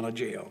and get him out of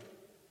jail.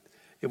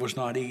 It was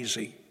not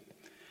easy.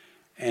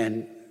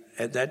 And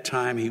at that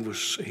time, he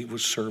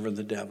was serving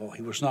the devil.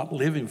 He was not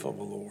living for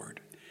the Lord.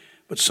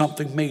 But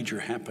something major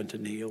happened to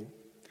Neil.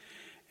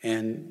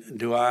 And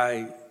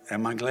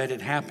am I glad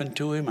it happened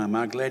to him? Am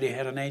I glad he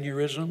had an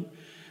aneurysm?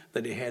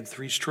 That he had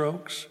 3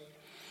 strokes?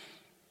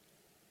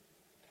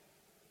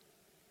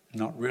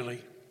 Not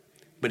really.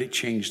 But it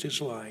changed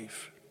his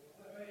life.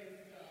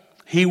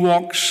 He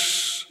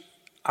walks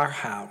our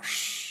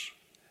house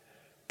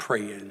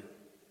praying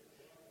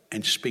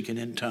and speaking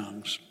in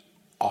tongues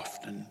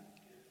often.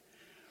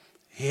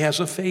 He has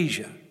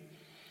aphasia.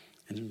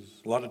 And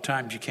a lot of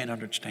times you can't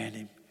understand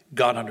him.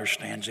 God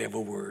understands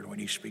every word when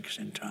he speaks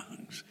in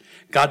tongues.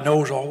 God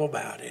knows all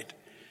about it.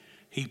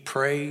 He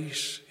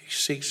prays. He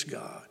seeks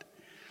God.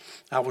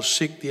 I was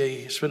sick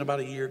it's been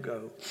about a year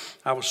ago.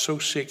 I was so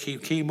sick, he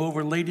came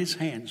over and laid his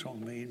hands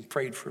on me and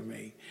prayed for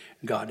me.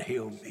 God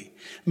healed me.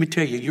 Let me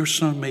tell you, your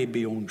son may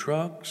be on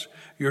drugs.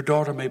 Your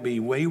daughter may be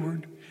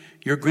wayward.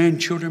 Your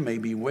grandchildren may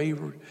be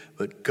wayward.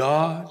 But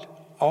God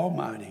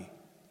Almighty,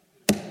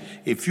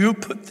 if you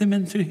put them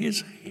into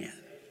his hand,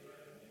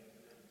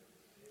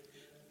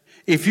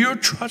 if you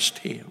trust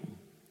him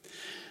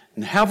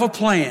and have a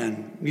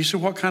plan. You say,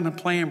 what kind of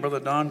plan, Brother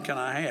Don, can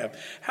I have?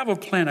 Have a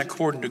plan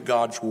according to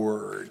God's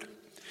word.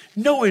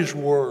 Know his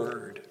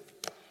word.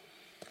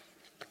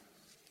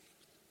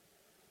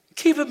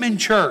 Keep him in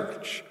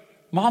church.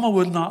 Mama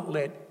would not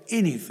let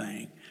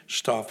anything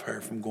stop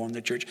her from going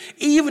to church,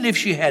 even if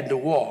she had to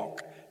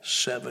walk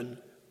 7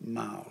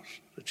 miles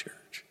to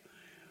church.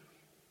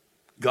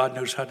 God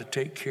knows how to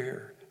take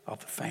care of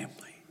the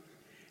family.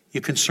 You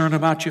concerned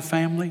about your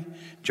family?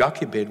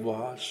 Jochebed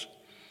was.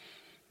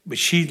 But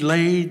she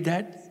laid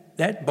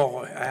that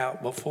boy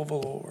out before the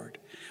Lord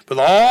with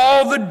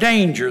all the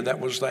danger that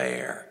was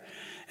there.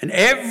 And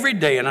every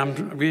day, and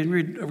I'm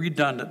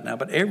redundant now,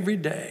 but every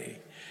day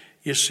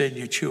you send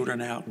your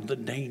children out in the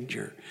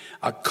danger.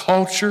 A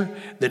culture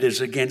that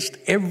is against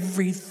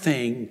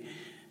everything,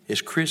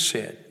 as Chris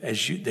said,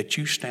 that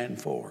you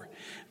stand for.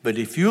 But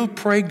if you'll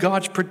pray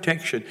God's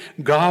protection,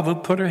 God will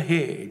put a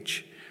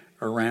hedge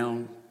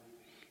around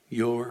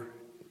your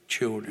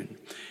children.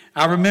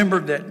 I remember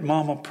that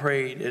Mama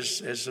prayed as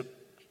the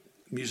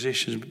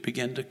musicians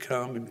began to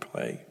come and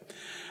play.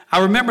 I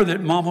remember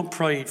that Mama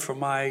prayed for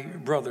my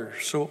brother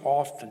so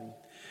often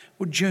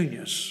with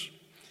Junius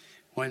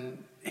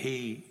when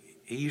he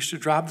used to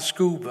drive the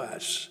school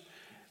bus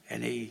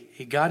and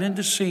he got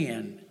into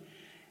sin.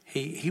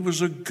 He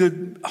was a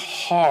good,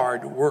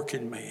 hard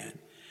working man,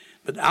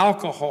 but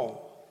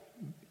alcohol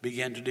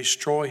began to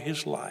destroy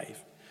his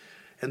life.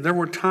 And there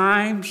were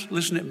times,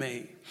 listen at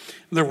me,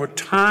 there were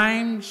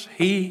times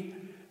he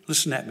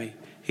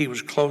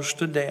was close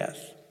to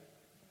death.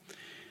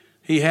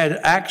 He had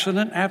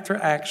accident after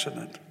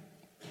accident.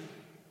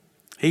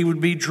 He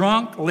would be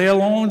drunk, lay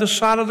along the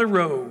side of the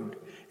road,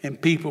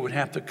 and people would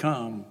have to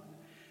come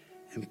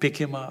and pick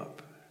him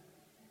up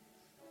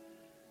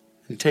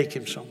and take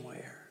him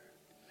somewhere.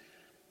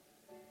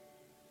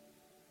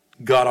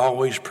 God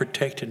always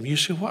protected him. You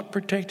say, what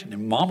protected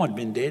him? Mama had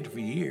been dead for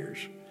years.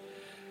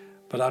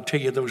 But I'll tell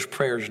you, those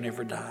prayers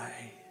never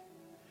die.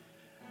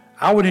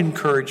 I would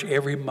encourage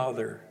every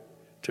mother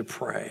to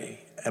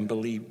pray and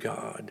believe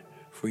God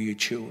for your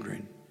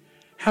children.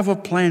 Have a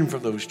plan for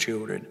those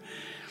children.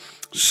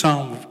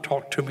 Some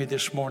talked to me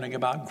this morning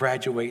about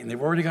graduating.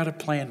 They've already got a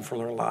plan for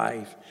their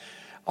life.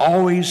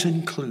 Always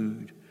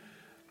include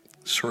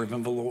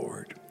serving the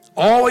Lord.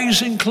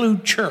 Always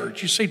include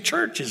church. You say,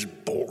 church is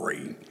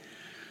boring.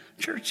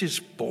 Church is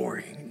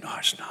boring. No,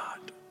 it's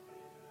not.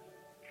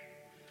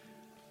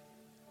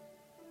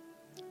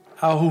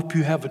 I hope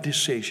you have a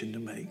decision to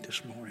make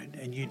this morning,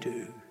 and you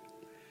do.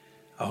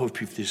 I hope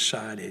you've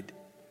decided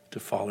to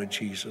follow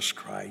Jesus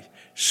Christ.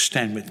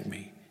 Stand with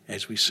me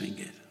as we sing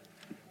it.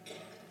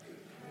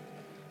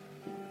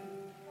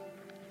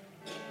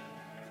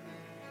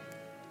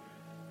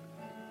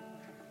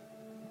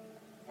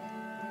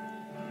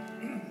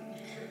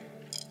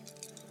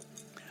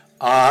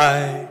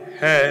 I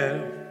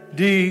have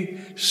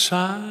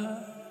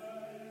decided.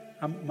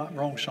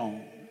 Wrong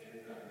song.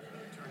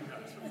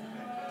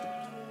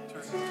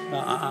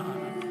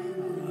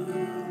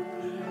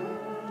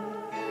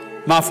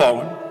 My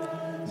fault.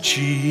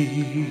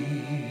 Jesus,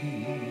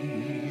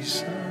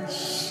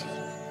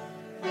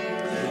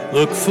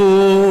 look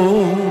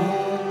full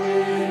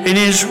in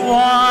his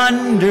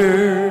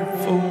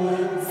wonderful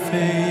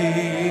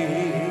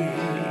face,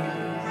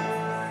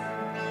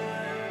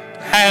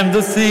 and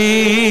the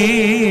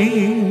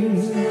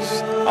things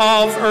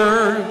of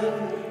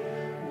earth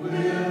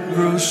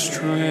grow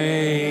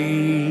strangely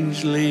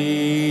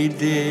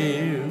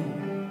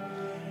dim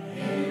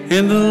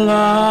in the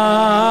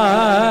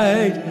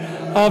light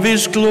of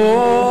his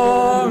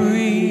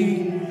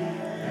glory.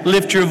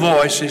 Lift your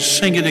voices,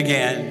 sing it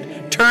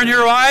again. Turn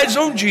your eyes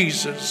on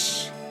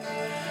Jesus.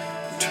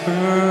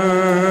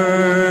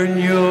 Turn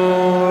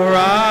your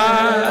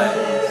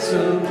eyes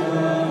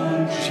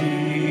upon Jesus.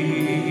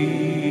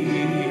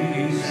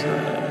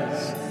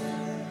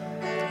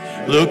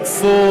 Look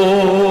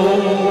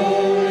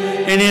full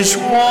in his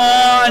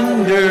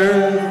wonderful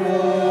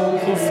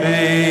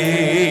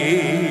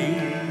face.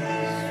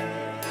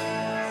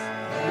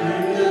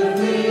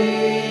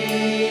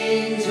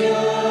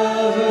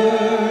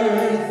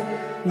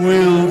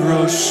 Will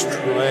grow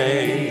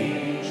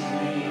strange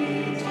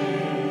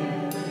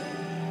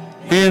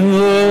in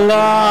the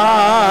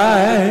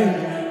light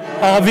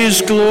of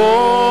his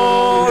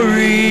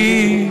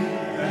glory.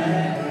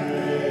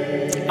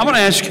 I'm going to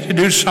ask you to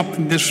do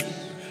something this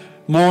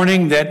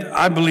morning that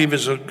I believe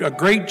is a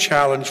great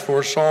challenge for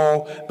us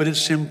all, but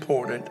it's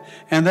important,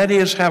 and that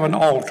is have an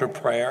altar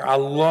prayer. I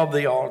love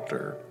the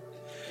altar.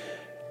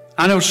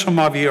 I know some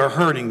of you are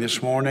hurting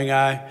this morning.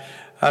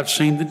 I've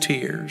seen the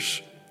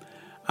tears.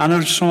 I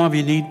know some of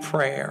you need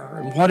prayer.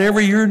 And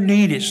whatever your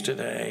need is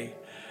today,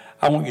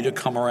 I want you to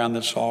come around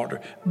this altar.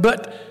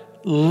 But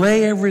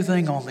lay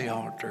everything on the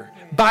altar.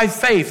 By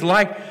faith,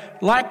 like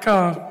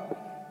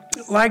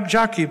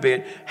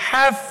Jochebed,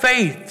 have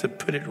faith to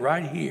put it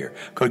right here,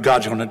 because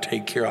God's going to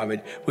take care of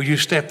it. Will you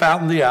step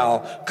out in the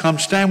aisle? Come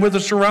stand with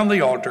us around the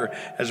altar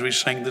as we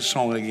sing the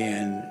song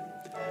again.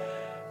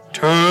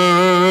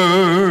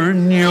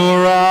 Turn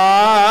your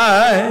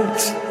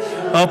eyes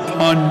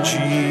upon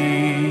Jesus.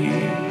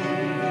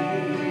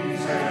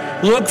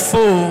 Look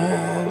full.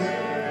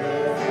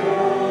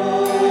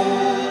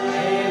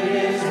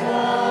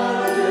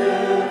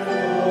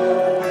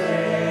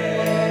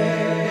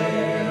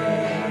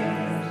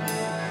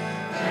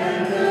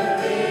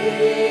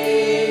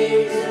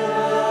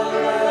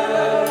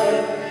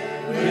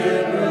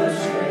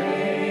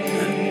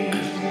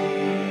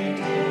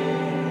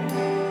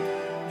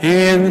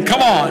 And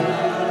come on,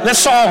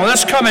 let's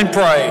come and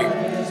pray.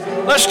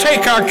 Let's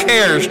take our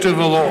cares to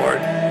the Lord.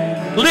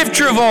 Lift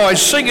your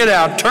voice, sing it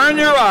out. Turn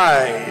your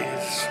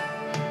eyes.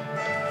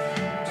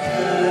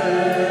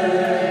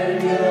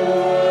 Turn your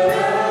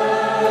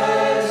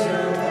eyes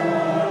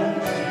upon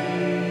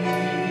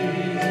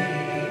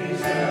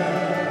Jesus.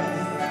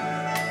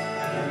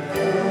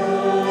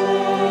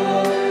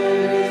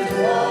 His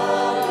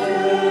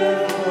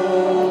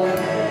wonderful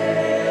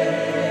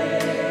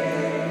face,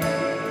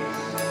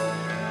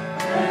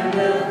 and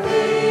the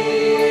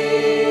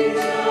things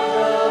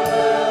of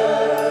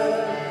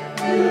earth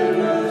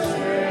will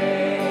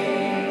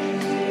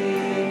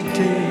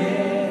grow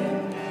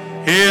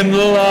in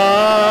the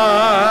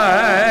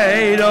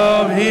light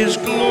of his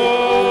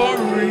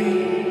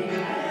glory.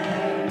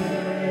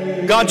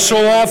 God,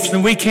 so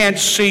often we can't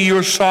see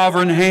your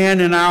sovereign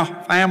hand in our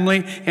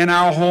family, in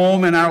our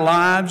home, in our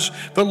lives.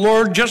 But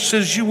Lord, just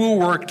as you were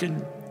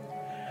working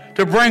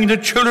to bring the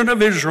children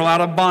of Israel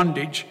out of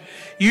bondage,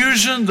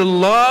 using the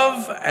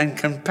love and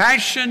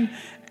compassion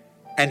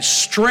and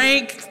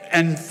strength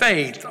and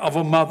faith of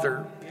a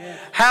mother,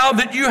 how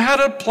that you had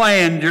a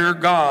plan, dear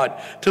God,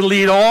 to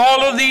lead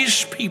all of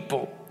these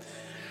people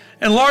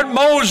And Lord,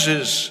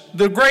 Moses,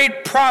 the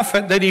great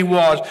prophet that he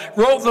was,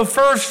 wrote the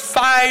first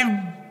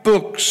 5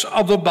 books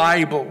of the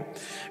Bible.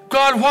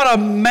 God, what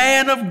a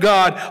man of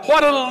God,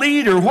 what a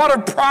leader, what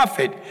a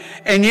prophet.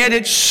 And yet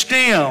it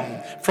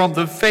stemmed from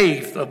the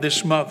faith of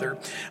this mother.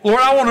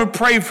 Lord, I want to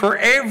pray for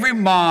every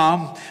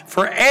mom,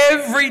 for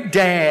every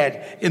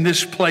dad in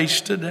this place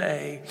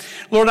today.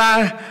 Lord,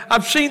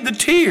 I've seen the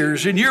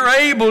tears, and you're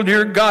able,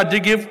 dear God, to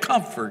give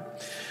comfort.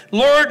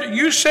 Lord,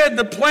 you said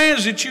the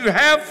plans that you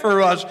have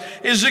for us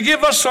is to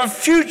give us a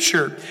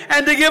future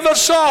and to give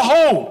us a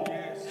hope.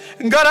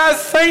 And God, I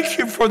thank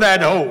you for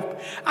that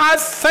hope. I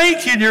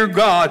thank you, dear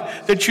God,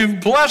 that you've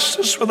blessed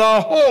us with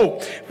a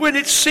hope when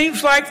it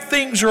seems like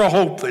things are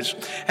hopeless.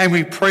 And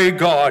we pray,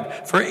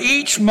 God, for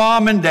each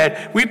mom and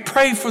dad. We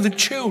pray for the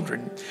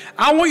children.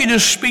 I want you to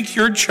speak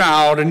your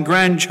child and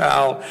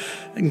grandchild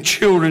and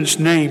children's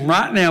name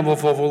right now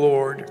before the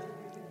Lord.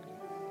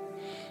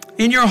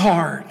 In your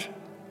heart.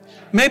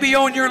 Maybe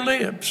on your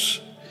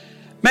lips.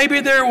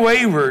 Maybe they're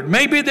wayward.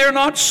 Maybe they're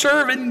not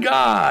serving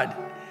God.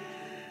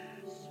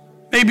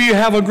 Maybe you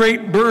have a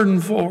great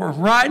burden for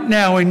right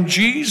now in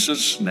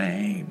Jesus'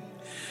 name.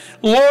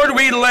 Lord,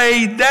 we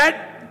lay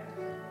that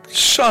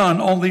son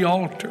on the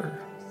altar.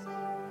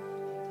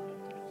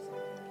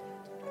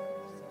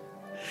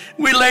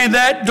 We lay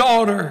that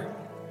daughter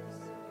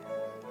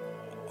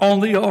on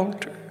the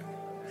altar.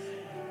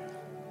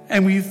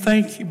 And we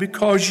thank you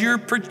because your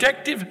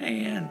protective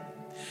hand.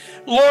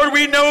 Lord,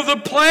 we know the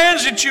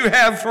plans that you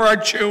have for our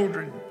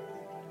children.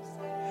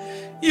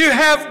 You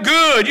have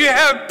good. You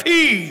have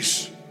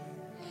peace.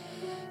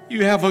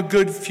 You have a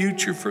good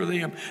future for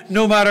them.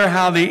 No matter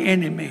how the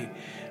enemy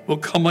will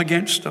come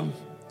against them,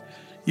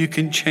 you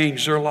can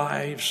change their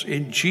lives.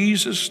 In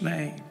Jesus'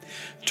 name,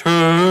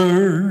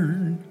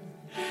 turn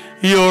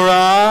your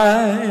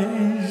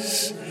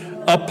eyes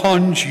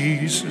upon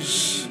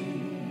Jesus.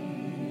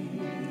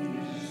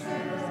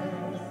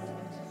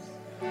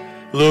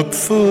 Look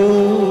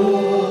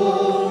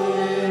full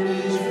in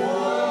his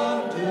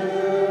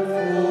wonderful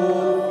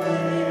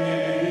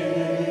face,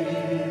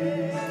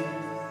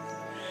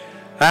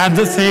 and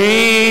the things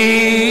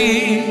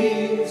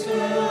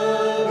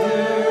of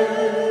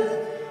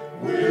earth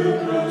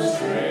will grow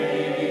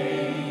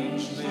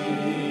strangely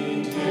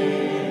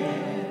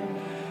dim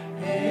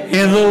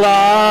in the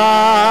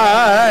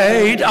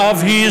light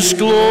of his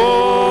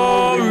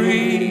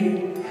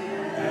glory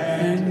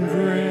and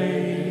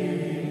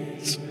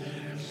grace.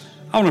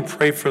 I want to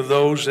pray for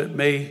those that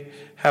may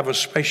have a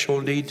special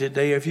need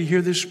today. If you're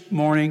here this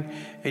morning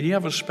and you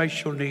have a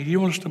special need, you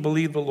want us to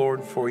believe the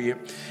Lord for you.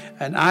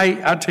 And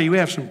I tell you, we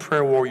have some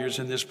prayer warriors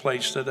in this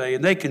place today,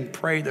 and they can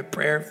pray the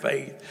prayer of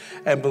faith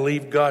and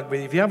believe God. But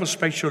if you have a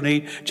special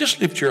need,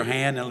 just lift your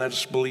hand and let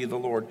us believe the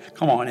Lord.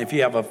 Come on, if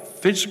you have a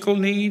physical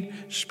need,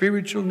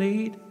 spiritual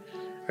need.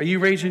 Are you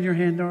raising your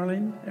hand,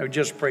 darling? Or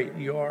just pray?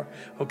 You are.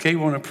 Okay,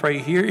 we want to pray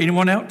here.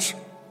 Anyone else?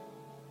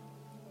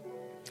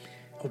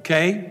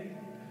 Okay.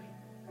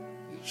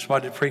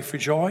 Somebody to pray for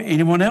joy.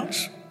 Anyone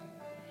else?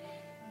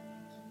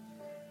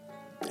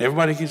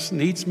 Everybody gets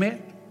needs met.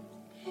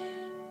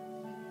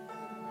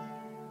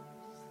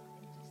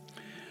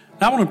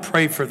 Now I want to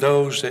pray for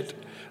those that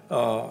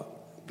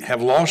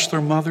have lost their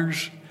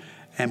mothers,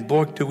 and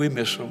boy, do we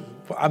miss them.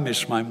 I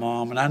miss my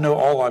mom, and I know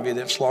all of you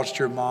that's lost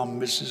your mom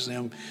misses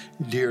them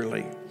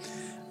dearly.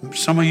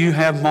 Some of you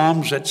have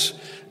moms that's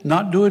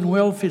not doing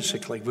well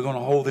physically. We're going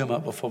to hold them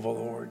up before the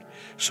Lord.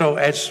 So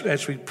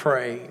as we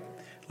pray,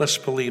 let's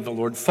believe the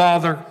Lord.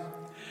 Father,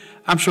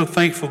 I'm so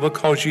thankful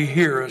because you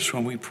hear us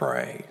when we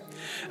pray.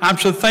 I'm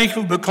so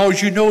thankful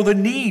because you know the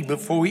need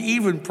before we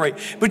even pray.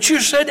 But you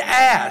said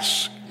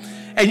ask,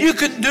 and you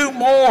can do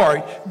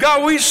more.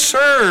 God, we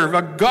serve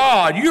a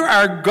God. You're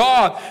our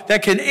God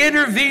that can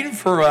intervene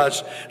for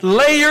us.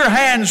 Lay your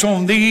hands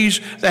on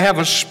these that have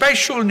a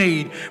special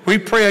need. We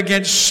pray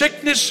against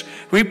sickness.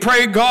 We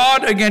pray,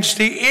 God, against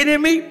the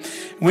enemy.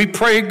 We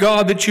pray,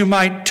 God, that you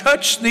might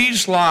touch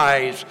these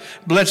lives.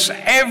 Bless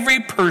every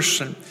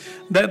person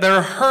that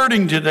they're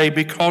hurting today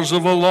because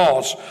of a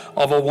loss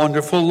of a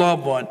wonderful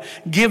loved one.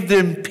 Give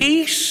them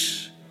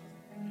peace.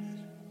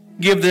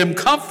 Give them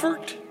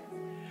comfort.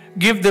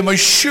 Give them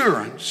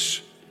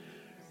assurance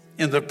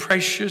in the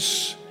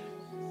precious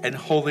and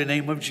holy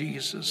name of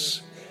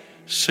Jesus.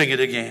 Sing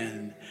it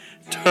again.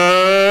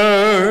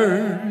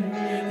 Turn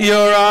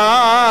your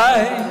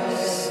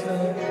eyes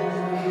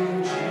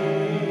upon Jesus.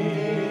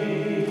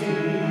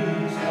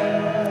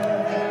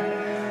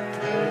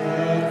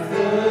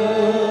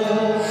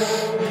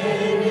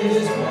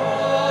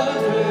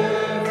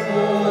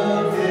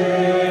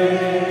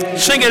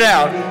 Sing it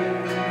out.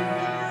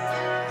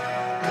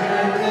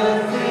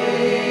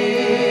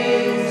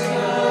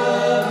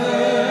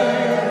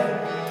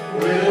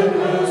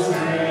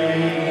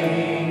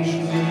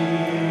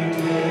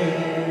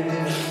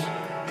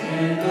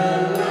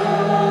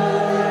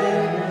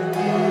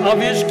 Of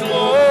his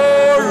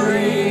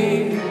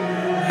glory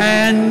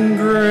and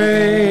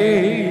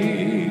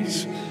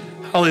grace.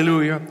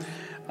 Hallelujah.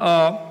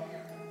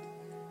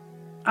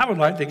 I would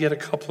like to get a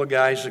couple of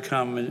guys to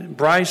come. And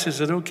Bryce, is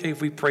it okay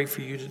if we pray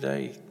for you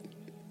today?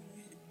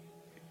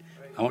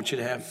 I want you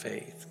to have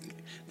faith.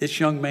 This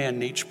young man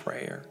needs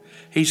prayer.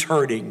 He's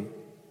hurting.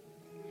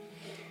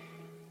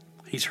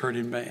 He's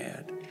hurting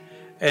bad.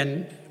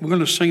 And we're going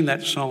to sing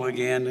that song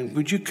again. And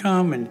would you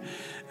come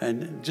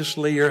and just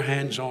lay your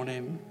hands on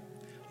him?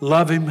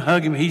 Love him,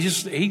 hug him.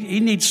 He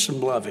needs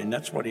some loving.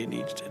 That's what he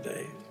needs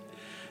today.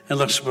 And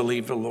let's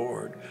believe the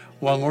Lord.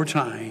 One more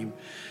time.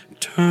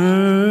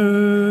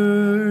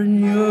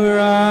 Turn your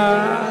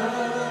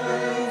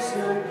eyes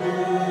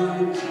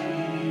upon Jesus.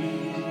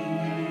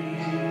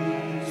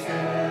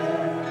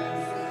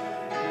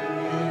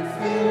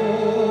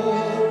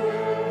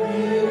 For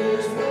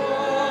his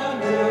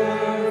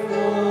wonderful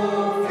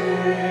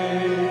face,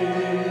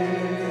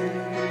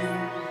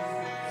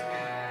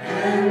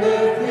 and the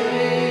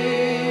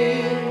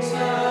things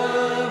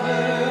of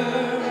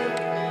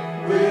earth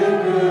will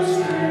grow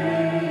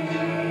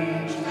strangely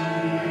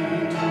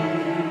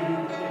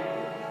dim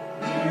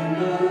in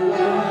the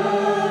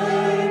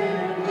light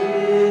of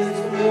his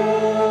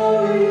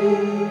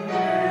glory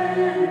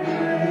and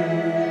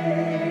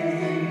grace.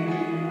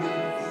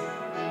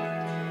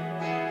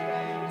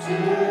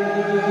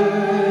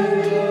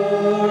 Turn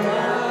your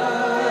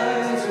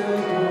eyes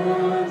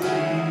upon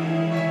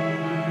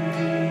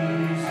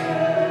Jesus,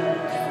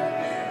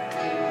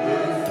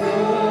 the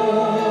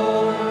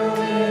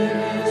throne in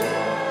his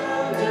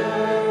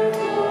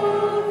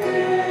wonderful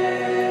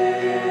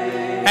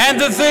face, and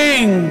the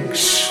things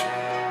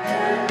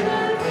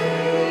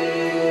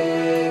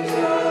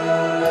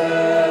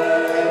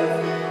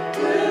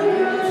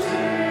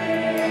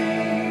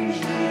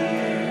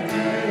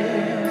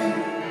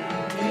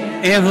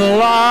in the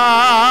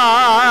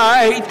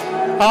light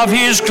of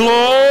his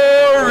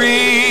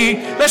glory.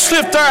 Let's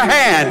lift our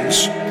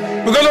hands.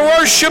 We're going to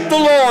worship the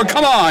Lord.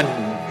 Come on.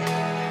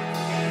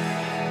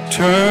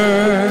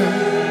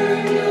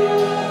 Turn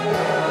your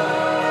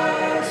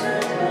eyes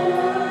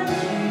upon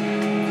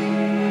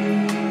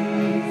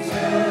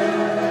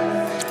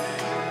Jesus.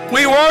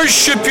 We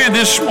worship you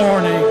this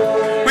morning.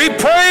 We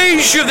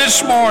praise you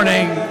this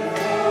morning.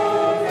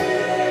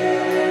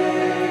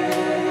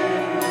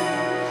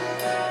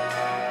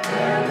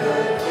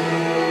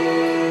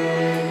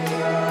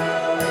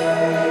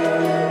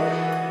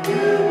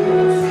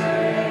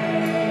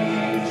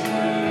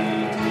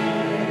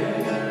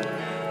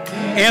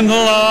 In the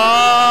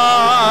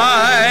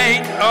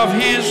light of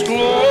his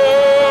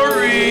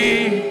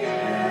glory.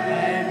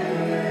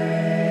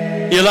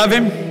 You love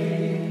him?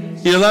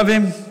 You love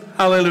him?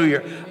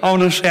 Hallelujah. I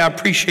want to say I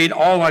appreciate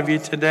all of you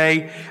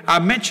today. I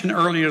mentioned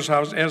earlier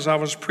as I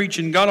was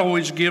preaching, God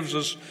always gives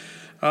us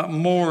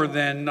more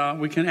than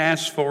we can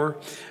ask for.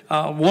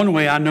 One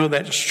way I know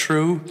that's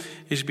true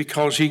is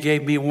because he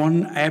gave me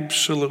one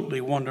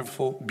absolutely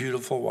wonderful,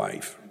 beautiful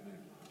wife.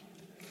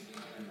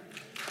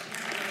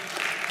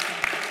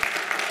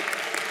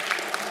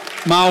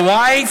 My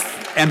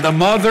wife and the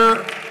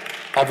mother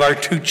of our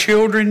 2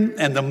 children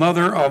and the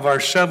mother of our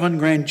 7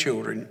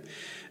 grandchildren.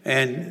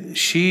 And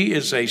she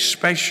is a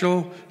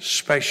special,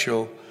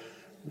 special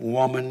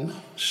woman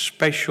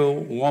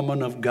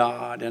of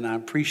God. And I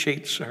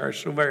appreciate her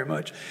so very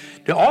much.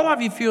 Do all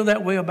of you feel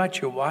that way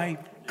about your wife?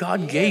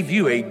 God gave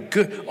you a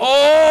good,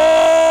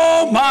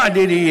 oh my,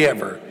 did he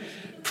ever.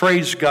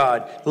 Praise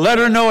God. Let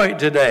her know it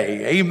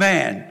today.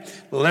 Amen.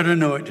 Let her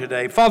know it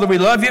today. Father, we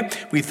love you.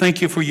 We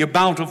thank you for your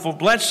bountiful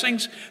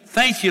blessings.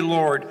 Thank you,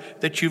 Lord,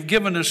 that you've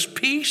given us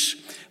peace.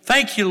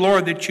 Thank you,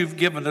 Lord, that you've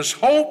given us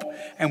hope.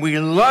 And we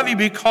love you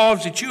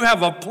because that you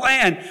have a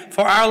plan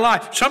for our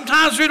life.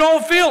 Sometimes we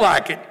don't feel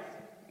like it.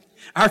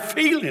 Our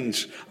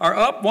feelings are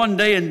up one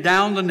day and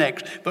down the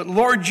next. But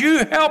Lord,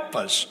 you help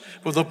us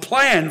with a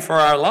plan for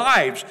our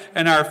lives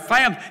and our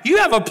family. You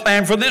have a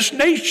plan for this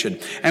nation.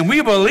 And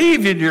we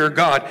believe in your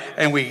God.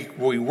 And we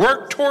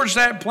work towards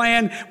that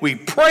plan. We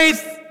pray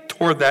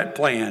toward that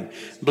plan.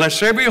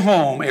 Bless every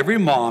home, every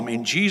mom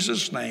in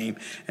Jesus' name.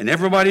 And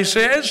everybody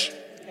says,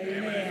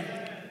 amen.